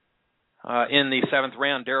 In the 7th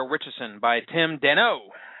round, Daryl Richardson by Tim Dano,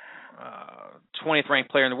 20th ranked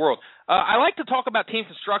player in the world. I like to talk about team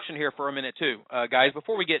construction here for a minute too, guys,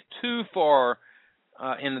 before we get too far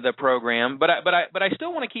into the program. But I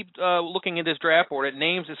still want to keep looking at this draft board at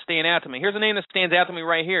names that stand out to me. Here's a name that stands out to me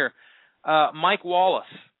right here, Mike Wallace.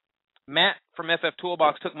 Matt from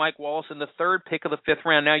FFToolbox took Mike Wallace in the 3rd pick of the 5th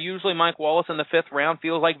round. Now, usually Mike Wallace in the 5th round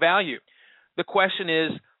feels like value. The question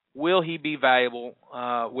is, will he be valuable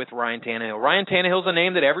with Ryan Tannehill? Ryan Tannehill's a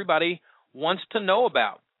name that everybody wants to know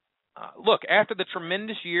about. Look, after the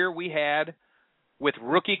tremendous year we had with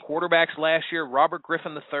rookie quarterbacks last year, Robert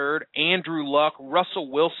Griffin III, Andrew Luck,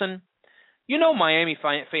 Russell Wilson, Miami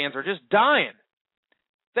fans are just dying.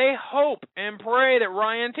 They hope and pray that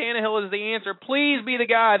Ryan Tannehill is the answer. Please be the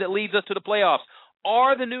guy that leads us to the playoffs.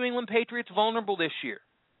 Are the New England Patriots vulnerable this year?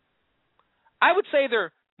 I would say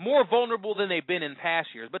they're more vulnerable than they've been in past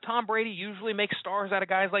years. But Tom Brady usually makes stars out of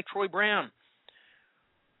guys like Troy Brown.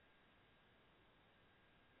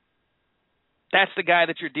 That's the guy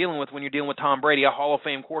that you're dealing with when you're dealing with Tom Brady, a Hall of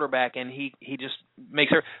Fame quarterback, and he just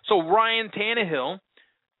makes her. So Ryan Tannehill,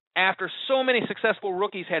 after so many successful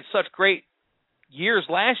rookies had such great years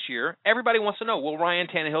last year, everybody wants to know, will Ryan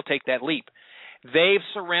Tannehill take that leap? They've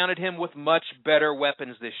surrounded him with much better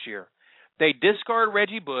weapons this year. They discard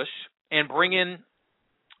Reggie Bush and bring in,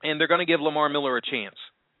 and they're going to give Lamar Miller a chance.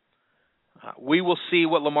 We will see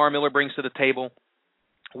what Lamar Miller brings to the table.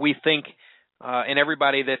 We think, and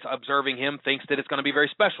everybody that's observing him thinks that it's going to be very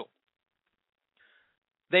special.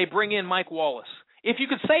 They bring in Mike Wallace. If you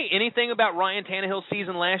could say anything about Ryan Tannehill's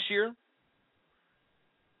season last year,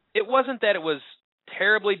 it wasn't that it was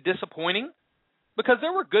terribly disappointing, because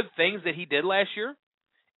there were good things that he did last year.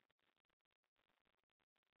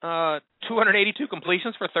 282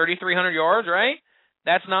 completions for 3,300 yards, right?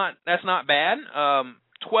 That's not bad.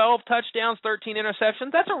 12 touchdowns, 13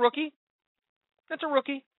 interceptions. That's a rookie.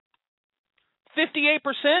 58%.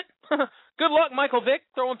 Good luck, Michael Vick,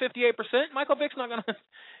 throwing 58%. Michael Vick's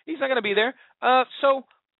he's not gonna be there. So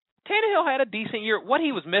Tannehill had a decent year. What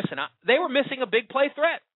he was missing, they were missing a big play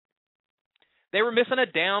threat. They were missing a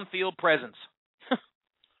downfield presence.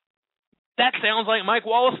 That sounds like Mike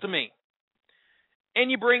Wallace to me. And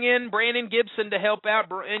you bring in Brandon Gibson to help out,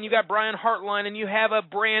 and you got Brian Hartline, and you have a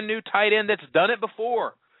brand new tight end that's done it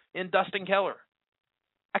before in Dustin Keller.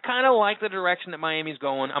 I kind of like the direction that Miami's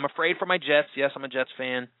going. I'm afraid for my Jets. Yes, I'm a Jets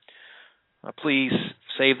fan. Please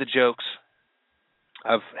save the jokes.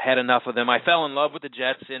 I've had enough of them. I fell in love with the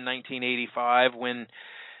Jets in 1985 when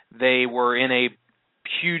they were in a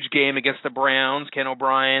huge game against the Browns. Ken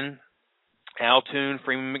O'Brien, Al Toon,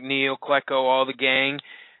 Freeman McNeil, Klecko, all the gang,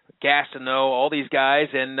 Gastineau, all these guys.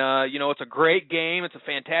 And, it's a great game. It's a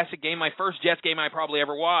fantastic game. My first Jets game I probably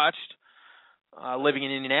ever watched, living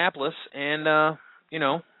in Indianapolis. And,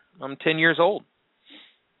 I'm 10 years old.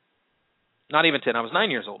 Not even 10. I was 9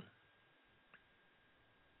 years old.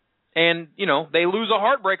 And, they lose a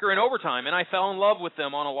heartbreaker in overtime, and I fell in love with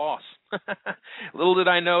them on a loss. Little did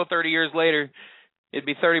I know 30 years later, it'd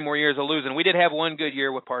be 30 more years of losing. We did have one good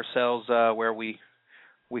year with Parcells where we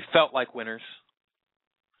felt like winners.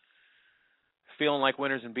 Feeling like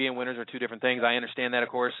winners and being winners are two different things. I understand that, of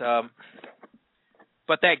course. But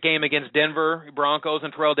But that game against Denver Broncos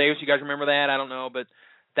and Terrell Davis, you guys remember that? I don't know, but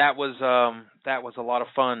that was a lot of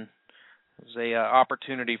fun. It was a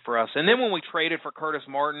opportunity for us. And then when we traded for Curtis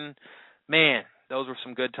Martin, man, those were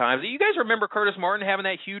some good times. You guys remember Curtis Martin having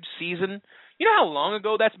that huge season? You know how long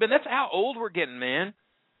ago that's been? That's how old we're getting, man.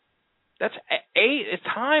 That's 8.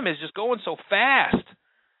 Time is just going so fast.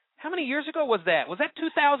 How many years ago was that? Was that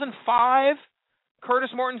 2005? Curtis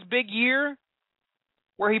Martin's big year,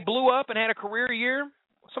 where he blew up and had a career year?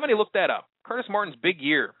 Somebody look that up. Curtis Martin's big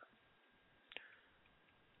year.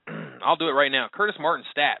 I'll do it right now. Curtis Martin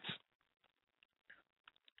stats.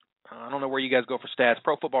 I don't know where you guys go for stats.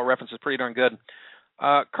 Pro Football Reference is pretty darn good.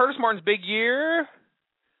 Curtis Martin's big year.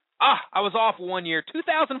 I was off 1 year.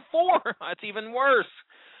 2004. That's even worse.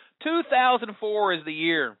 2004 is the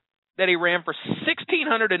year that he ran for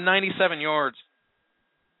 1,697 yards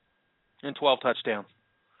and 12 touchdowns.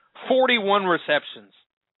 41 receptions.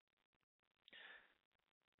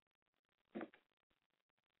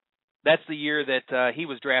 That's the year that he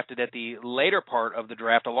was drafted at the later part of the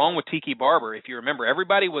draft, along with Tiki Barber. If you remember,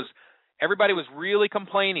 everybody was really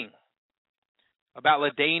complaining about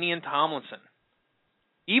LaDainian Tomlinson.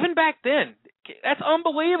 Even back then, that's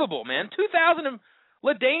unbelievable, man.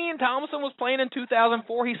 LaDainian Tomlinson was playing in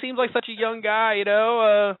 2004. He seems like such a young guy, you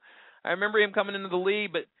know. I remember him coming into the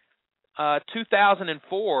league, but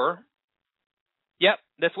 2004. Yep,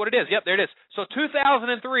 that's what it is. Yep, there it is. So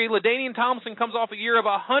 2003, LaDainian Tomlinson comes off a year of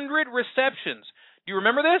 100 receptions. Do you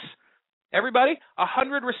remember this? Everybody?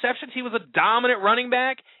 100 receptions. He was a dominant running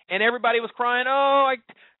back, and everybody was crying,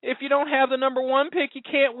 if you don't have the number 1 pick, you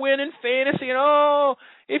can't win in fantasy. And,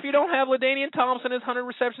 if you don't have LaDainian Tomlinson, his 100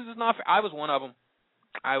 receptions is not fair. I was one of them.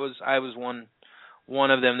 I was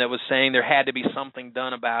one of them that was saying there had to be something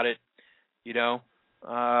done about it, you know.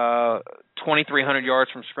 2,300 yards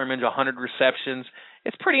from scrimmage, 100 receptions.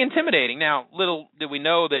 It's pretty intimidating. Now, little did we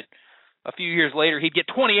know that a few years later he'd get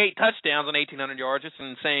 28 touchdowns on 1,800 yards. It's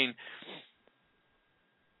insane.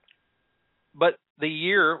 But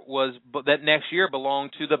that next year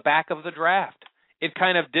belonged to the back of the draft. It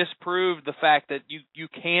kind of disproved the fact that you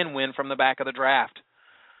can win from the back of the draft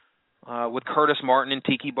with Curtis Martin and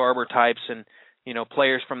Tiki Barber types and, you know,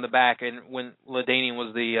 players from the back, and when LaDainian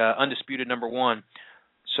was the undisputed number 1.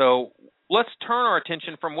 So let's turn our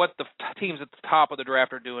attention from what the teams at the top of the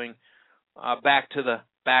draft are doing back to the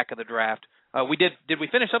back of the draft. Did we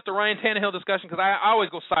finish up the Ryan Tannehill discussion? Because I always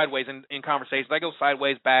go sideways in conversations. I go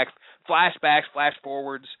sideways, backs, flashbacks, flash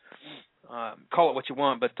forwards. Call it what you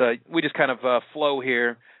want, but we just kind of flow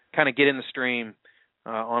here, kind of get in the stream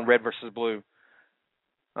on red versus blue.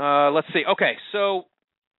 Let's see. Okay, so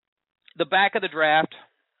the back of the draft,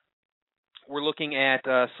 we're looking at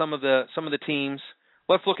some of the teams.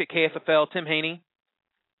 Let's look at KFFL. Tim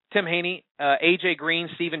Haney, A.J. Green,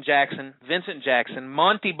 Steven Jackson, Vincent Jackson,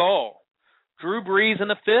 Monty Ball, Drew Brees in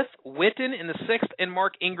the 5th, Witten in the 6th, and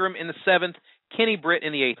Mark Ingram in the 7th, Kenny Britt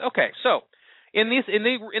in the 8th. Okay, so in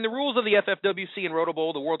the rules of the FFWC and Roto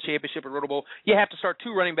Bowl, the World Championship and Roto Bowl, you have to start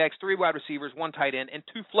 2 running backs, 3 wide receivers, 1 tight end, and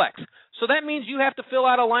 2 flex. So that means you have to fill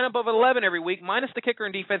out a lineup of 11 every week, minus the kicker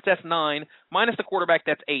and defense, that's 9, minus the quarterback,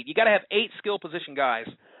 that's 8. You got to have 8 skill position guys,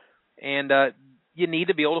 and you need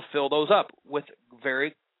to be able to fill those up with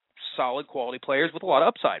very solid quality players with a lot of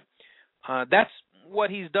upside. That's what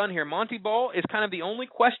he's done here. Monty Ball is kind of the only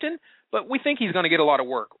question, but we think he's going to get a lot of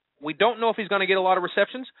work. We don't know if he's going to get a lot of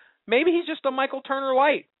receptions. Maybe he's just a Michael Turner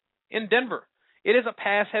light in Denver. It is a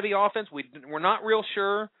pass-heavy offense. We're not real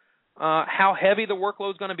sure how heavy the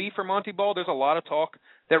workload is going to be for Monty Ball. There's a lot of talk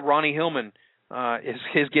that Ronnie Hillman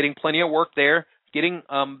is getting plenty of work there, getting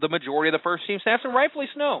the majority of the first-team snaps, and rightfully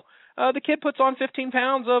so. The kid puts on 15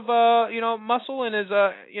 pounds of muscle and his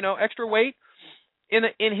extra weight in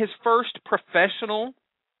his first professional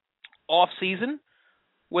off season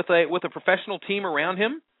with a professional team around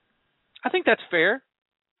him. I think that's fair.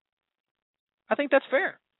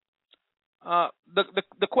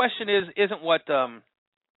 The question isn't what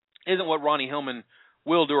Ronnie Hillman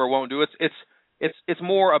will do or won't do. It's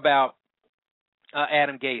more about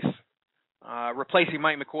Adam Gase. Replacing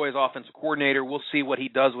Mike McCoy as offensive coordinator. We'll see what he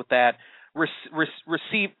does with that.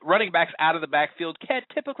 Receive running backs out of the backfield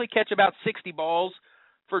typically catch about 60 balls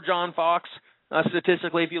for John Fox.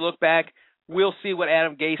 Statistically, if you look back, we'll see what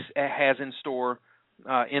Adam Gase has in store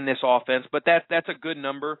in this offense. But that's a good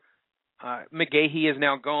number. McGahee is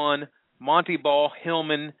now gone. Monty Ball,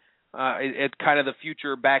 Hillman, at kind of the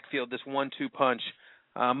future backfield, this 1-2 punch.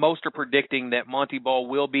 Most are predicting that Monty Ball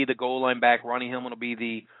will be the goal line back. Ronnie Hillman will be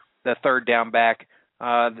the third down back.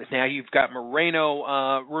 Now you've got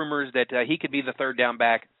Moreno rumors that he could be the third down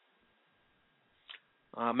back.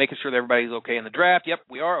 Making sure that everybody's okay in the draft. Yep,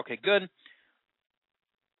 we are. Okay, good.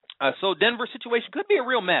 So Denver's situation could be a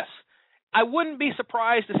real mess. I wouldn't be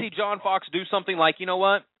surprised to see John Fox do something like, you know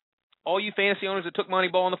what, all you fantasy owners that took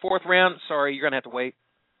Moneyball in the 4th round, sorry, you're going to have to wait.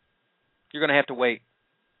 You're going to have to wait.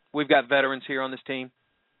 We've got veterans here on this team.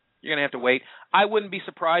 You're going to have to wait. I wouldn't be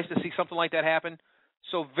surprised to see something like that happen.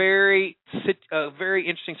 So very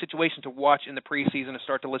interesting situation to watch in the preseason and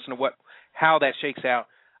start to listen to how that shakes out.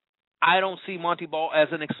 I don't see Monty Ball as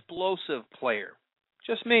an explosive player.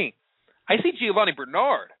 Just me. I see Giovanni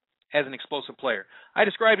Bernard as an explosive player. I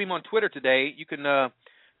described him on Twitter today. You can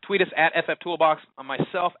tweet us at FFToolbox, on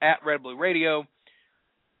myself at Red Blue Radio.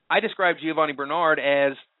 I described Giovanni Bernard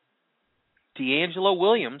as D'Angelo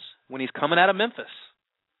Williams when he's coming out of Memphis.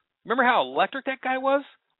 Remember how electric that guy was?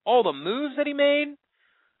 All the moves that he made?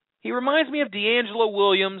 He reminds me of D'Angelo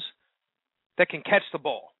Williams that can catch the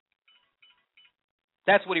ball.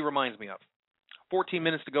 That's what he reminds me of. 14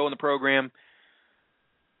 minutes to go in the program.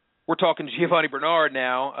 We're talking Giovanni Bernard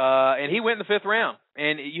now, and he went in the 5th round.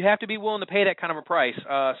 And you have to be willing to pay that kind of a price.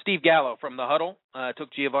 Steve Gallo from The Huddle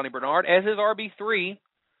took Giovanni Bernard as his RB3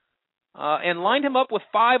 and lined him up with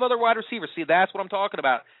 5 other wide receivers. See, that's what I'm talking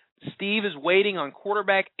about. Steve is waiting on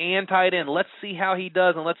quarterback and tight end. Let's see how he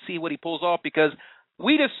does, and let's see what he pulls off, because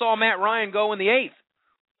we just saw Matt Ryan go in the 8th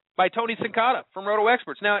by Tony Sincata from Roto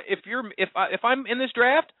Experts. Now, if I'm in this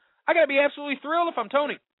draft, I got to be absolutely thrilled if I'm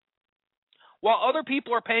Tony. While other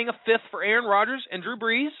people are paying a 5th for Aaron Rodgers and Drew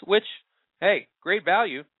Brees, which, hey, great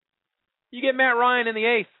value, you get Matt Ryan in the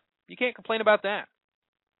 8th. You can't complain about that.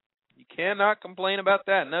 You cannot complain about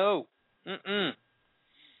that. No.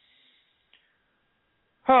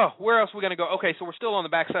 Oh, where else are we going to go? Okay, so we're still on the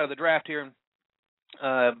backside of the draft here.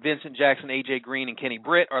 Vincent Jackson, A.J. Green, and Kenny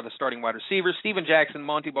Britt are the starting wide receivers. Steven Jackson,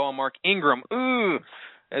 Monty Ball, and Mark Ingram,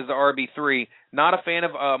 as the RB3. Not a fan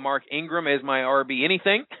of Mark Ingram as my RB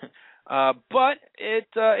anything, but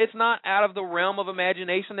it's not out of the realm of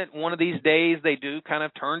imagination that one of these days they do kind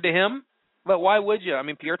of turn to him. But why would you? I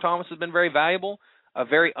mean, Pierre Thomas has been very valuable, a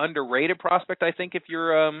very underrated prospect, I think, if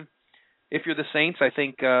you're the Saints. I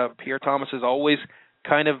think Pierre Thomas has always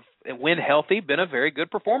kind of, when healthy, been a very good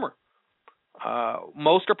performer.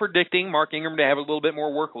 Most are predicting Mark Ingram to have a little bit more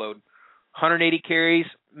workload. 180 carries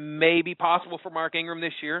may be possible for Mark Ingram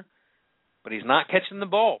this year, but he's not catching the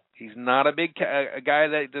ball. He's not a big a guy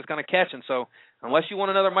that's going to catch. And so unless you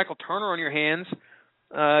want another Michael Turner on your hands,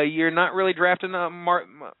 you're not really drafting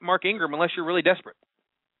Mark Ingram unless you're really desperate.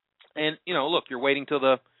 And, look, you're waiting till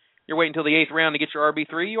the 8th round to get your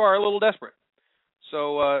RB3. You are a little desperate.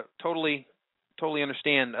 So totally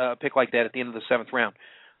understand a pick like that at the end of the 7th round.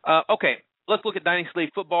 Okay. Let's look at Dynasty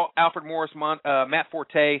League football. Alfred Morris, Matt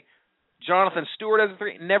Forte, Jonathan Stewart as a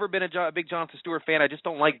 3. Never been a big Jonathan Stewart fan. I just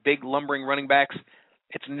don't like big, lumbering running backs.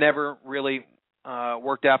 It's never really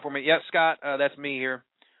worked out for me. Yeah, Scott, that's me here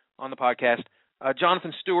on the podcast.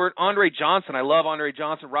 Jonathan Stewart, Andre Johnson. I love Andre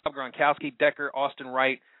Johnson. Rob Gronkowski, Decker, Austin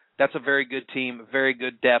Wright. That's a very good team, very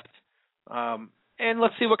good depth. And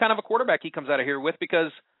let's see what kind of a quarterback he comes out of here with,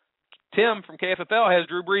 because Tim from KFFL has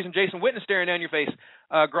Drew Brees and Jason Witten staring down your face.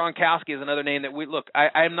 Gronkowski is another name that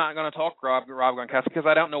I'm not going to talk Rob Gronkowski because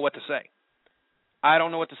I don't know what to say. I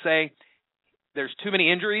don't know what to say. There's too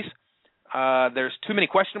many injuries. There's too many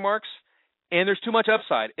question marks. And there's too much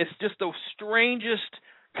upside. It's just the strangest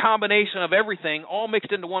combination of everything all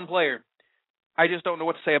mixed into one player. I just don't know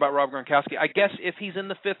what to say about Rob Gronkowski. I guess if he's in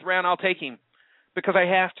the 5th round, I'll take him because I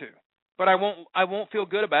have to. But I won't feel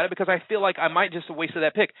good about it because I feel like I might just have wasted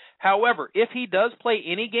that pick. However, if he does play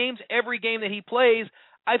any games, every game that he plays,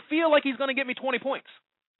 I feel like he's going to get me 20 points.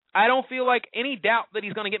 I don't feel like any doubt that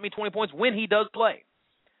he's going to get me 20 points when he does play.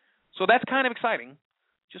 So that's kind of exciting,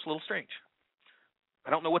 just a little strange.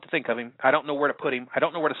 I don't know what to think of him. I don't know where to put him. I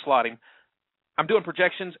don't know where to slot him. I'm doing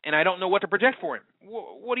projections, and I don't know what to project for him.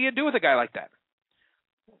 What do you do with a guy like that?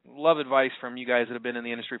 Love advice from you guys that have been in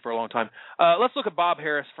the industry for a long time. Let's look at Bob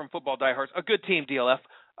Harris from Football Diehards. A good team, DLF.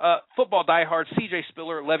 Football Diehards, C.J.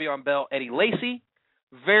 Spiller, Le'Veon Bell, Eddie Lacy.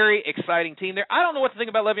 Very exciting team there. I don't know what to think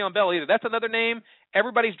about Le'Veon Bell either. That's another name.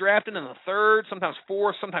 Everybody's drafting in the 3rd, sometimes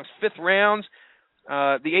 4th, sometimes 5th rounds.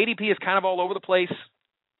 The ADP is kind of all over the place,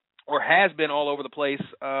 or has been all over the place,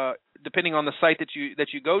 depending on the site that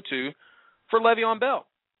you go to, for Le'Veon Bell.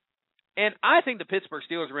 And I think the Pittsburgh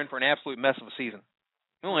Steelers are in for an absolute mess of a season.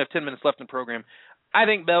 We only have 10 minutes left in the program. I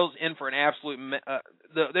think Bell's in for an absolute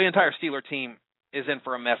the entire Steeler team is in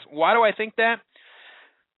for a mess. Why do I think that?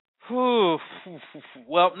 Well,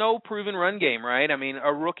 no proven run game, right? I mean,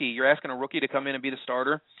 a rookie. You're asking a rookie to come in and be the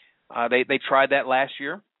starter. They tried that last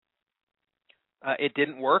year. It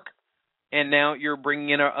didn't work. And now you're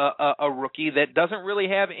bringing in a rookie that doesn't really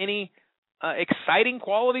have any exciting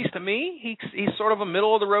qualities to me. He's sort of a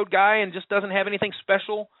middle-of-the-road guy and just doesn't have anything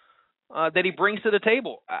special that he brings to the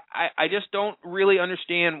table. I just don't really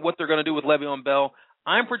understand what they're going to do with Le'Veon Bell.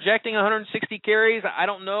 I'm projecting 160 carries. I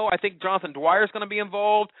don't know. I think Jonathan Dwyer's going to be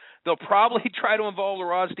involved. They'll probably try to involve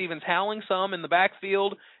LaRod Stevens-Howling some in the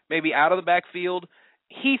backfield, maybe out of the backfield.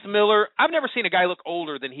 Heath Miller, I've never seen a guy look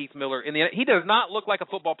older than Heath Miller. He does not look like a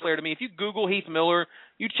football player to me. If you Google Heath Miller,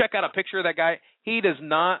 you check out a picture of that guy, he does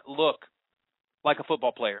not look like a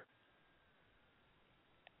football player.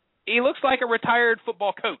 He looks like a retired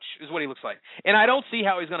football coach is what he looks like. And I don't see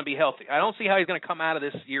how he's going to be healthy. I don't see how he's going to come out of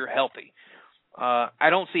this year healthy. I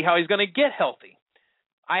don't see how he's going to get healthy.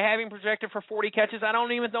 I have him projected for 40 catches. I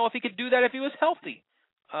don't even know if he could do that if he was healthy.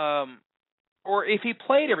 Or if he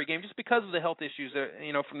played every game, just because of the health issues,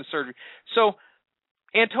 from the surgery. So,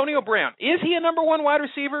 Antonio Brown, is he a number one wide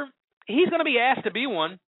receiver? He's going to be asked to be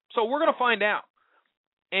one, so we're going to find out.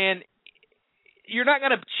 And you're not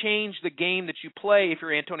going to change the game that you play if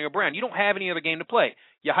you're Antonio Brown. You don't have any other game to play.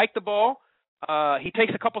 You hike the ball. He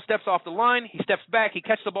takes a couple steps off the line. He steps back. He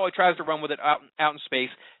catches the ball. He tries to run with it out in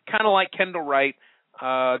space, kind of like Kendall Wright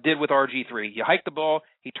did with RG3. You hike the ball.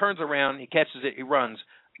 He turns around. He catches it. He runs.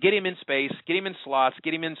 Get him in space, get him in slots,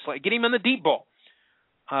 get him in the deep ball.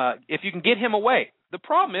 If you can get him away. The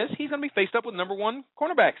problem is he's going to be faced up with number one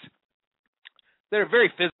cornerbacks. They're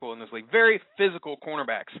very physical in this league, very physical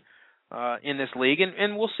cornerbacks in this league,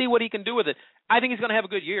 and we'll see what he can do with it. I think he's going to have a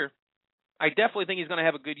good year. I definitely think he's going to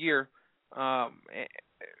have a good year.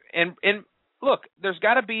 And look,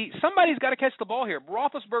 somebody's got to catch the ball here.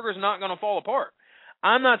 Roethlisberger's not going to fall apart.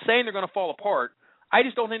 I'm not saying they're going to fall apart. I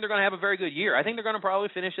just don't think they're going to have a very good year. I think they're going to probably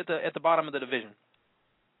finish at the bottom of the division,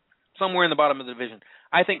 somewhere in the bottom of the division.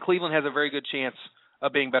 I think Cleveland has a very good chance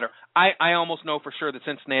of being better. I almost know for sure that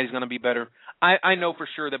Cincinnati's going to be better. I know for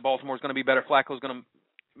sure that Baltimore's going to be better. Flacco's going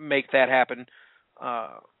to make that happen.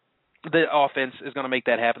 The offense is going to make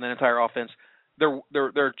that happen. The entire offense.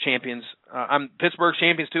 They're champions. I'm Pittsburgh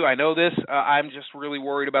champions too. I know this. I'm just really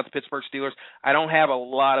worried about the Pittsburgh Steelers. I don't have a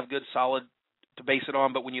lot of good solid to base it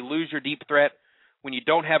on, but when you lose your deep threat, when you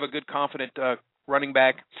don't have a good, confident running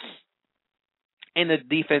back, and the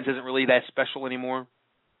defense isn't really that special anymore.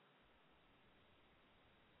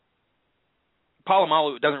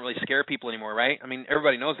 Polamalu doesn't really scare people anymore, right? I mean,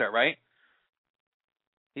 everybody knows that, right?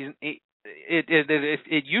 It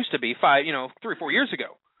used to be 3 or 4 years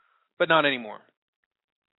ago, but not anymore.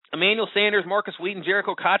 Emmanuel Sanders, Marcus Wheaton,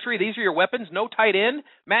 Jericho Cotchery, these are your weapons. No tight end.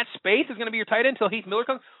 Matt Spaeth is going to be your tight end until Heath Miller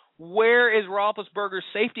comes. Where is Roethlisberger's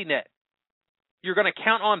safety net? You're going to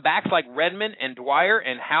count on backs like Redmond and Dwyer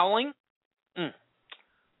and Howling.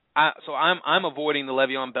 So I'm avoiding the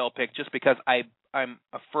Le'Veon Bell pick just because I'm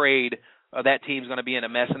afraid that team's going to be in a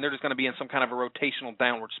mess and they're just going to be in some kind of a rotational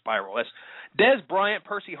downward spiral. That's Dez Bryant,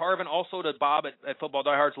 Percy Harvin, also to Bob at Football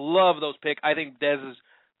Diehards. Love those picks. I think Dez is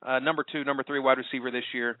number 2, number 3 wide receiver this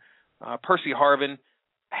year. Percy Harvin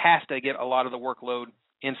has to get a lot of the workload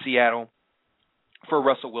in Seattle for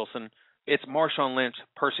Russell Wilson. It's Marshawn Lynch,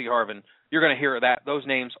 Percy Harvin. You're going to hear those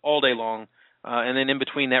names all day long. And then in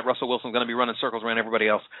between that, Russell Wilson's going to be running circles around everybody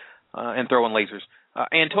else and throwing lasers.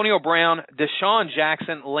 Antonio Brown, Deshaun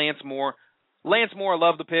Jackson, Lance Moore. Lance Moore, I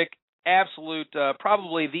love the pick. Absolute,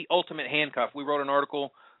 probably the ultimate handcuff. We wrote an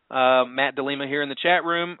article, Matt DeLima here in the chat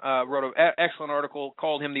room, wrote an excellent article,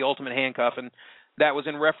 called him the ultimate handcuff, and that was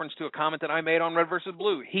in reference to a comment that I made on Red versus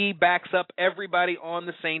Blue. He backs up everybody on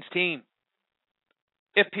the Saints team.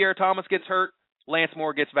 If Pierre Thomas gets hurt, Lance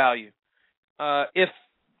Moore gets value. If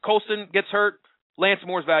Colston gets hurt, Lance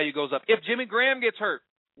Moore's value goes up. If Jimmy Graham gets hurt,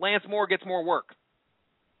 Lance Moore gets more work.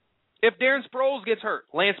 If Darren Sproles gets hurt,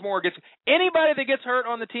 Lance Moore gets – anybody that gets hurt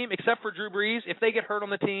on the team except for Drew Brees, if they get hurt on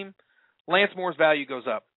the team, Lance Moore's value goes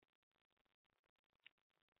up.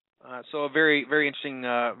 So a very, very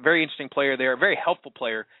interesting player there, a very helpful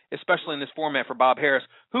player, especially in this format for Bob Harris,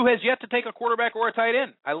 who has yet to take a quarterback or a tight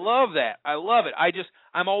end. I love that. I love it.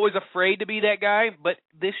 I'm always afraid to be that guy, but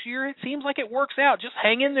this year it seems like it works out. Just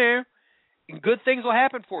hang in there, and good things will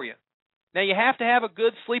happen for you. Now, you have to have a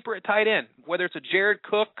good sleeper at tight end, whether it's a Jared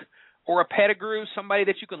Cook or a Pettigrew, somebody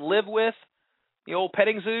that you can live with, the old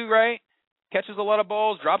petting zoo, right? Catches a lot of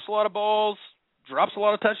balls, drops a lot of balls, drops a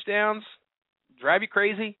lot of touchdowns, drive you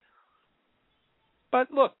crazy. But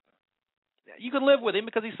look, you can live with him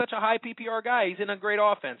because he's such a high PPR guy. He's in a great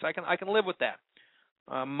offense. I can live with that.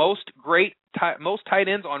 Most tight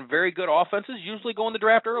ends on very good offenses usually go in the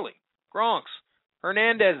draft early. Gronk's,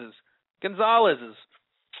 Hernandez's, Gonzalez's,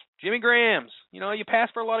 Jimmy Graham's. You pass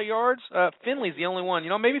for a lot of yards. Finley's the only one.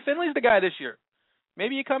 Maybe Finley's the guy this year.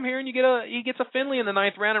 Maybe you come here and he gets a Finley in the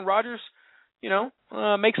 9th round, and Rodgers,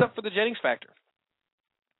 makes up for the Jennings factor.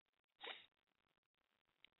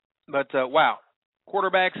 But wow.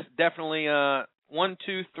 Quarterbacks, definitely 1,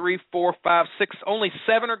 2, 3, 4, 5, 6. Only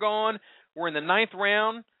 7 are gone. We're in the 9th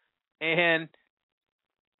round, and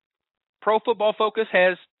Pro Football Focus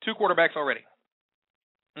has 2 quarterbacks already.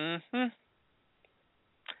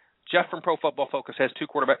 Jeff from Pro Football Focus has 2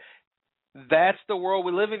 quarterbacks. That's the world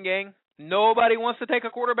we live in, gang. Nobody wants to take a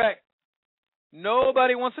quarterback.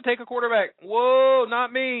 Nobody wants to take a quarterback. Whoa,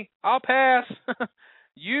 not me. I'll pass.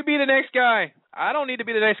 You be the next guy. I don't need to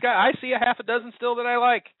be the next guy. I see a half a dozen still that I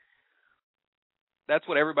like. That's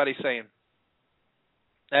what everybody's saying.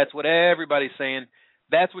 That's what everybody's saying.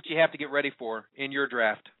 That's what you have to get ready for in your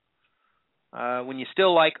draft. When you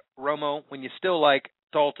still like Romo, when you still like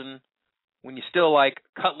Dalton, when you still like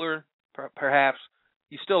Cutler, perhaps,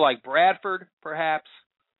 you still like Bradford, perhaps,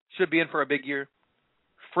 should be in for a big year.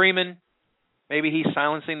 Freeman, maybe he's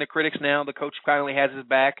silencing the critics now. The coach finally has his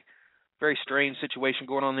back. Very strange situation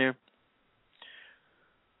going on there.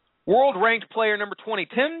 World-ranked player number 20,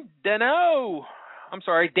 Tim Dano.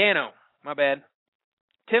 My bad.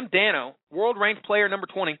 Tim Dano, world-ranked player number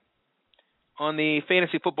 20 on the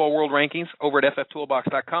Fantasy Football World Rankings over at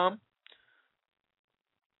FFToolbox.com.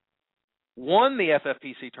 Won the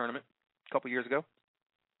FFPC tournament a couple years ago.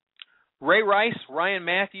 Ray Rice, Ryan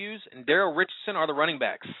Matthews, and Darrell Richardson are the running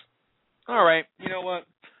backs. All right, you know what?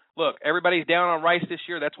 Look, everybody's down on Rice this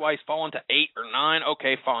year. That's why he's fallen to 8 or 9.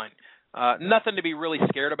 Okay, fine. Nothing to be really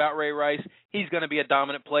scared about Ray Rice. He's going to be a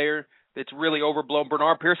dominant player that's really overblown.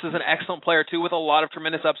 Bernard Pierce is an excellent player, too, with a lot of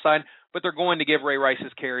tremendous upside, but they're going to give Ray Rice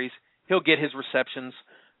his carries. He'll get his receptions.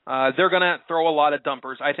 They're going to throw a lot of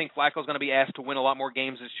dumpers. I think Flacco's going to be asked to win a lot more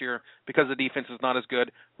games this year because the defense is not as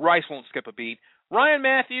good. Rice won't skip a beat. Ryan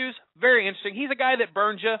Matthews, very interesting. He's a guy that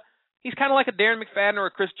burns you. He's kind of like a Darren McFadden or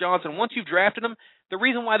a Chris Johnson. Once you've drafted him, the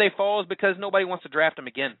reason why they fall is because nobody wants to draft him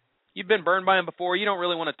again. You've been burned by him before. You don't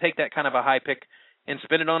really want to take that kind of a high pick and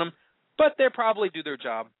spin it on him, but they probably do their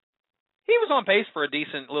job. He was on pace for a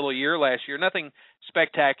decent little year last year. Nothing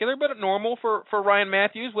spectacular, but normal for Ryan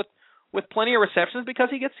Matthews with plenty of receptions because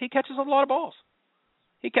he catches a lot of balls.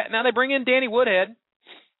 Now they bring in Danny Woodhead.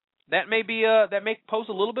 That may pose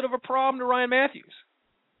a little bit of a problem to Ryan Matthews.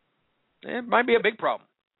 It might be a big problem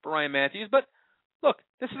for Ryan Matthews, but look,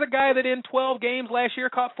 this is a guy that in 12 games last year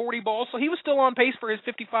caught 40 balls, so he was still on pace for his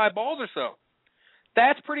 55 balls or so.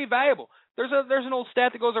 That's pretty valuable. There's an old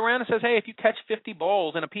stat that goes around and says, hey, if you catch 50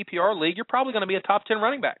 balls in a PPR league, you're probably going to be a top 10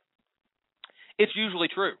 running back. It's usually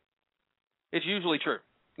true.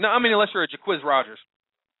 No, I mean, unless you're a Jaquiz Rogers,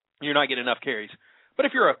 you're not getting enough carries. But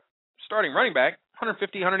if you're a starting running back,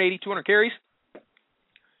 150, 180, 200 carries,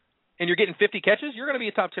 and you're getting 50 catches, you're going to be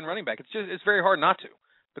a top 10 running back. It's very hard not to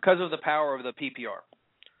because of the power of the PPR,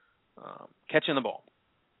 catching the ball.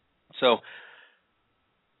 So,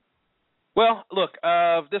 well, look,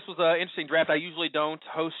 this was an interesting draft. I usually don't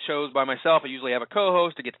host shows by myself. I usually have a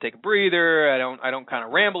co-host to get to take a breather. I don't kind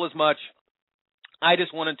of ramble as much. I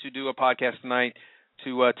just wanted to do a podcast tonight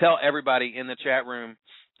to tell everybody in the chat room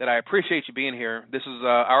that I appreciate you being here. This is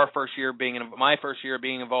my first year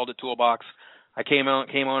being involved at Toolbox. I came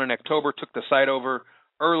on in October, took the site over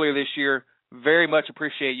earlier this year. Very much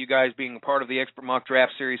appreciate you guys being a part of the Expert Mock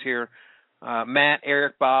Draft Series here. Matt,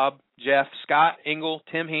 Eric, Bob, Jeff, Scott, Engel,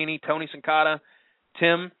 Tim Haney, Tony Sincata,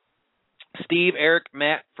 Tim, Steve, Eric,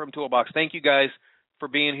 Matt from Toolbox. Thank you guys for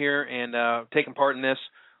being here and taking part in this.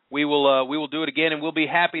 We will do it again, and we'll be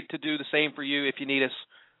happy to do the same for you if you need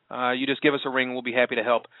us. You just give us a ring, and we'll be happy to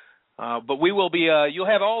help. But we will be. You'll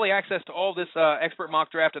have all the access to all this expert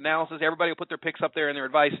mock draft analysis. Everybody will put their picks up there and their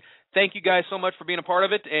advice. Thank you guys so much for being a part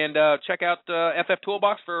of it, and check out FF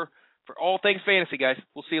Toolbox for all things fantasy, guys.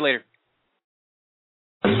 We'll see you later.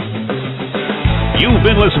 You've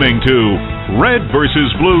been listening to Red vs.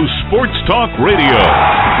 Blue Sports Talk Radio,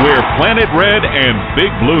 where Planet Red and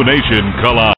Big Blue Nation collide.